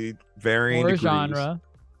 obviously varying horror degrees. genre.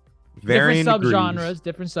 varying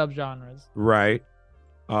different subgenres. Right.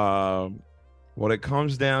 What it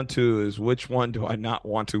comes down to is which one do I not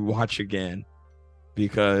want to watch again,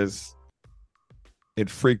 because it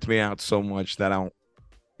freaked me out so much that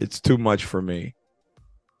it's too much for me.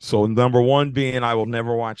 So number one being I will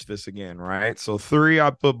never watch this again, right? So 3, I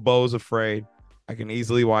put Beau's Afraid. I can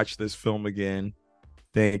easily watch this film again.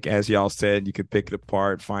 Think, as y'all said, you could pick it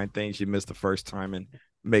apart, find things you missed the first time, and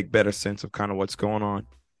make better sense of kind of what's going on.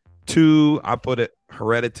 2, I put it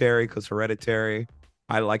Hereditary, because Hereditary,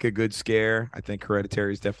 I like a good scare. I think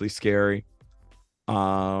Hereditary is definitely scary.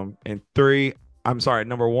 And 3,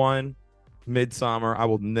 number 1, Midsummer. I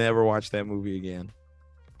will never watch that movie again.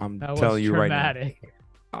 I'm telling you traumatic.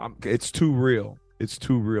 Right now. It's too real. It's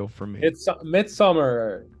too real for me. It's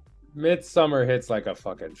Midsummer. Midsummer hits like a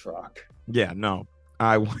fucking truck. Yeah, no.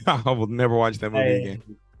 I will never watch that movie again.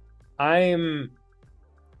 When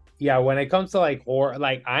it comes to like horror,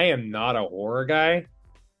 like I am not a horror guy,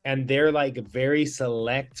 and they're like very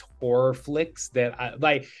select horror flicks that I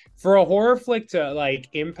like. For a horror flick to like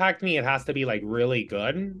impact me, it has to be like really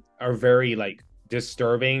good or very like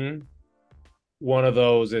disturbing. One of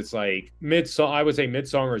those, it's like I would say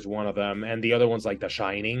Midsummer is one of them, and the other one's like The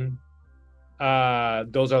Shining.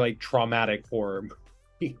 Those are like traumatic horror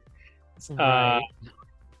movies. Right.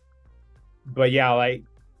 But yeah, like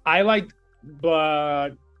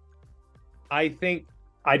but I think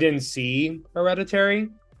I didn't see Hereditary,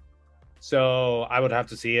 so I would have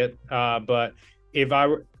to see it. But if I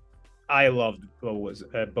loved Beau was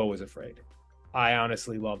Afraid. I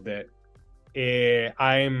honestly loved it.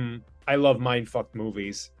 I love mindfuck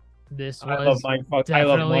movies. This was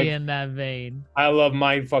definitely in that vein. I love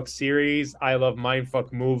mindfuck series. I love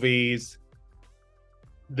mindfuck movies.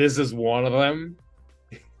 This is one of them,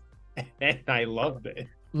 and I loved it.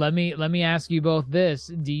 Let me ask you both this: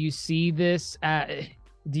 Do you see this as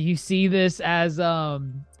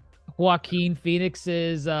Joaquin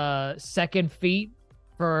Phoenix's second feat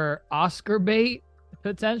for Oscar bait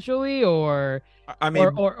potentially, or I mean,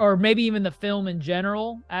 or maybe even the film in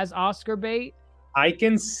general as Oscar bait? I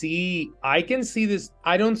can see this.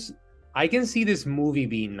 I can see this movie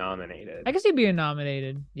being nominated. I can see it being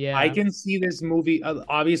nominated. Yeah, I can see this movie.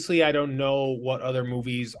 Obviously, I don't know what other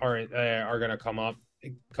movies are gonna come out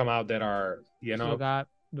that are, Still got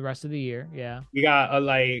the rest of the year. Yeah, we got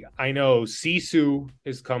I know Sisu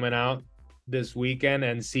is coming out this weekend,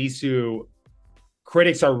 and Sisu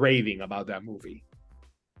critics are raving about that movie.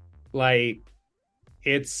 Like,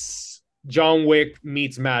 it's John Wick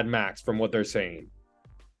meets Mad Max from what they're saying.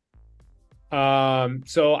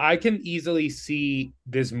 So I can easily see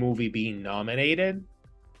this movie being nominated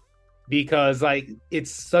because like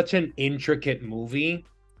it's such an intricate movie.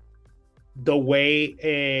 The way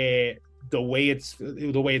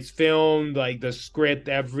it's filmed, like the script,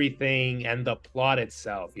 everything, and the plot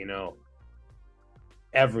itself,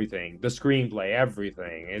 everything, the screenplay,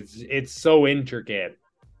 everything. It's so intricate.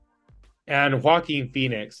 And Joaquin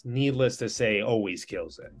Phoenix, needless to say, always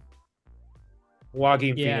kills it.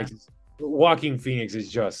 Joaquin Phoenix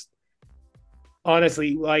is just,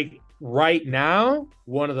 honestly, like right now,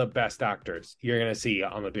 one of the best actors you're gonna see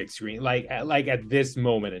on the big screen, like at this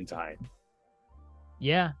moment in time.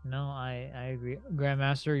 Yeah, no, I agree.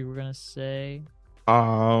 Grandmaster, you were gonna say?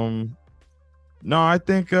 No, I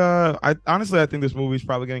think I think this movie's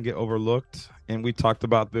probably gonna get overlooked, and we talked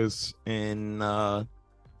about this in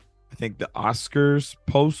I think the Oscars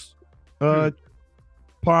post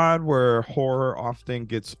pod, where horror often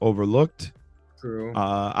gets overlooked. True.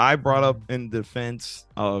 I brought up in defense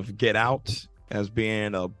of Get Out as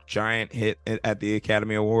being a giant hit at the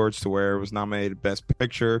Academy Awards, to where it was nominated Best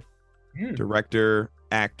Picture, Director,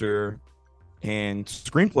 Actor, and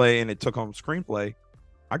Screenplay, and it took home Screenplay.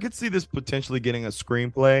 I could see this potentially getting a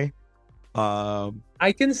Screenplay.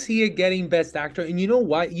 I can see it getting Best Actor, and you know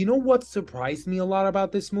what? You know what surprised me a lot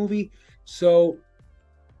about this movie? So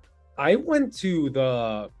I went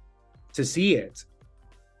to see it,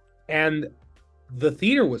 and the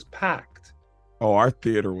theater was packed. Oh, our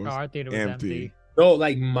theater was empty. No,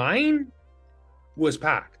 like mine was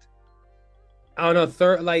packed on a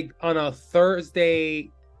Thursday.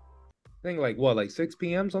 I think like 6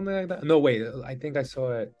 p.m. something like that. No, wait, I think I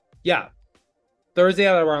saw it. Yeah, Thursday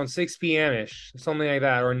at around 6 p.m. ish, something like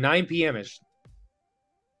that, or 9 p.m. ish.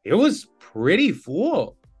 It was pretty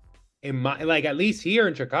full at least here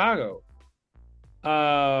in Chicago.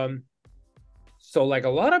 So like a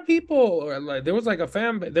lot of people, there was like a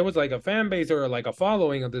fan base or like a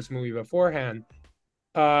following of this movie beforehand.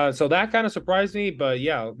 So that kind of surprised me, but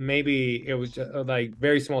yeah, maybe it was just like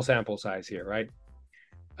very small sample size here, right?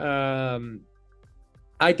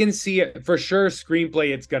 I can see it for sure.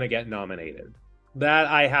 Screenplay, it's gonna get nominated. That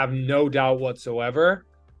I have no doubt whatsoever.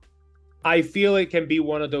 I feel it can be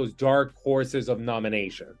one of those dark horses of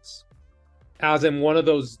nominations, as in one of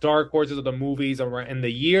those dark horses of the movies in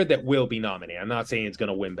the year that will be nominated. I'm not saying it's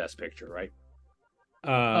gonna win Best Picture, right?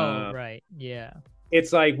 Right, yeah.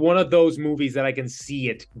 It's like one of those movies that I can see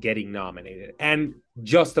it getting nominated, and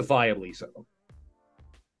justifiably so.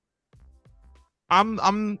 I'm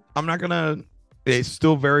not gonna. It's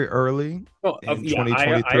still very early in 2023.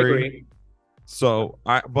 I agree. So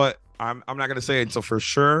I'm not gonna say it's a for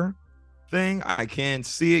sure thing. I can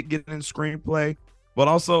see it getting in screenplay, but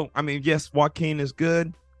also, I mean, yes, Joaquin is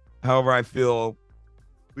good. However, I feel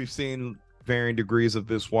we've seen varying degrees of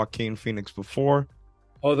this Joaquin Phoenix before.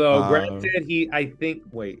 Although granted,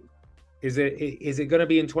 is it going to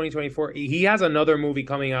be in 2024? He has another movie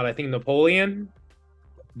coming out, I think Napoleon.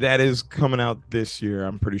 That is coming out this year,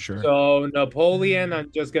 I'm pretty sure. So Napoleon,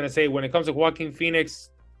 I'm just going to say, when it comes to Joaquin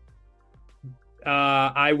Phoenix,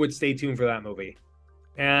 I would stay tuned for that movie.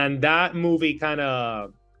 And that movie kind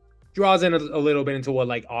of draws in a little bit into what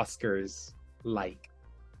like Oscars like.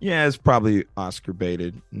 Yeah, it's probably Oscar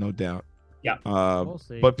baited, no doubt. Yeah. We'll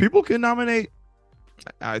see. But people can nominate.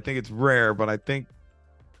 I think it's rare, but I think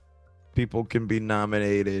people can be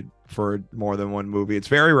nominated for more than one movie. It's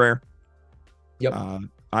very rare. Yep.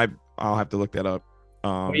 I'll have to look that up.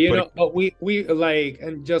 But we like,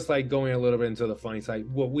 and just like going a little bit into the funny side,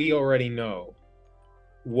 what we already know,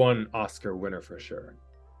 one Oscar winner for sure.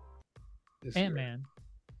 Ant-Man.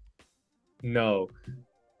 No.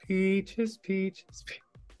 Peaches.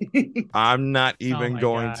 I'm not even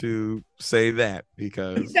going to say that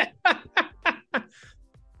because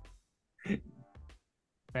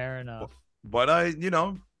fair enough. But I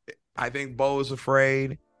think Beau is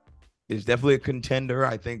Afraid is definitely a contender.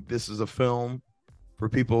 I think this is a film for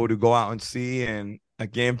people to go out and see. And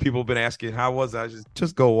again, people have been asking, how was it?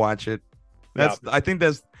 Just go watch it. I think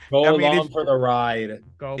that's go along for the ride.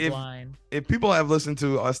 Go blind. If people have listened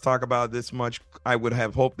to us talk about this much, I would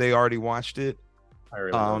have hoped they already watched it. I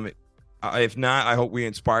really if not, I hope we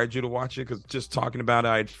inspired you to watch it, because just talking about it,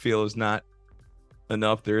 I feel is not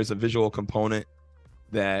enough. There is a visual component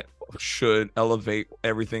that should elevate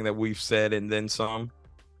everything that we've said and then some.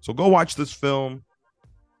 So go watch this film.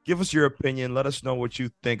 Give us your opinion. Let us know what you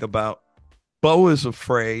think about Beau is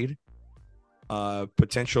Afraid.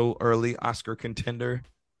 Potential early Oscar contender.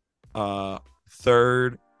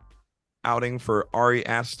 Third outing for Ari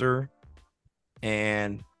Aster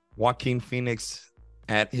and Joaquin Phoenix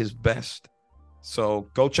at his best. So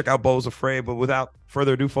go check out Beau is Afraid. But without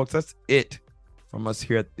further ado, folks, that's it from us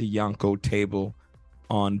here at the Yonko table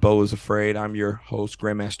on Beau is Afraid. I'm your host,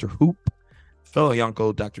 Grandmaster Hoop, fellow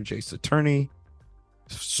Yonko, Dr. J. Saturni,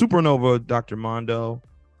 Supernova, Dr. Mondo.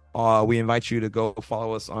 We invite you to go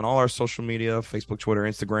follow us on all our social media, Facebook, Twitter,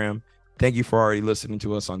 Instagram. Thank you for already listening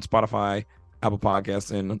to us on Spotify, Apple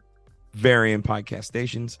Podcasts, and varying podcast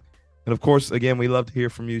stations. And of course, again, we love to hear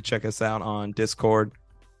from you. Check us out on Discord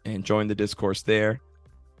and join the discourse there.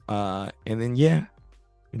 And then,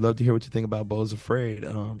 we'd love to hear what you think about Beau is Afraid.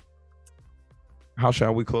 How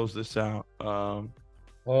shall we close this out?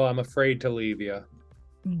 I'm afraid to leave you.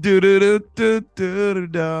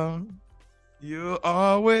 You'll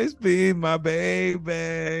always be my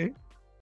baby.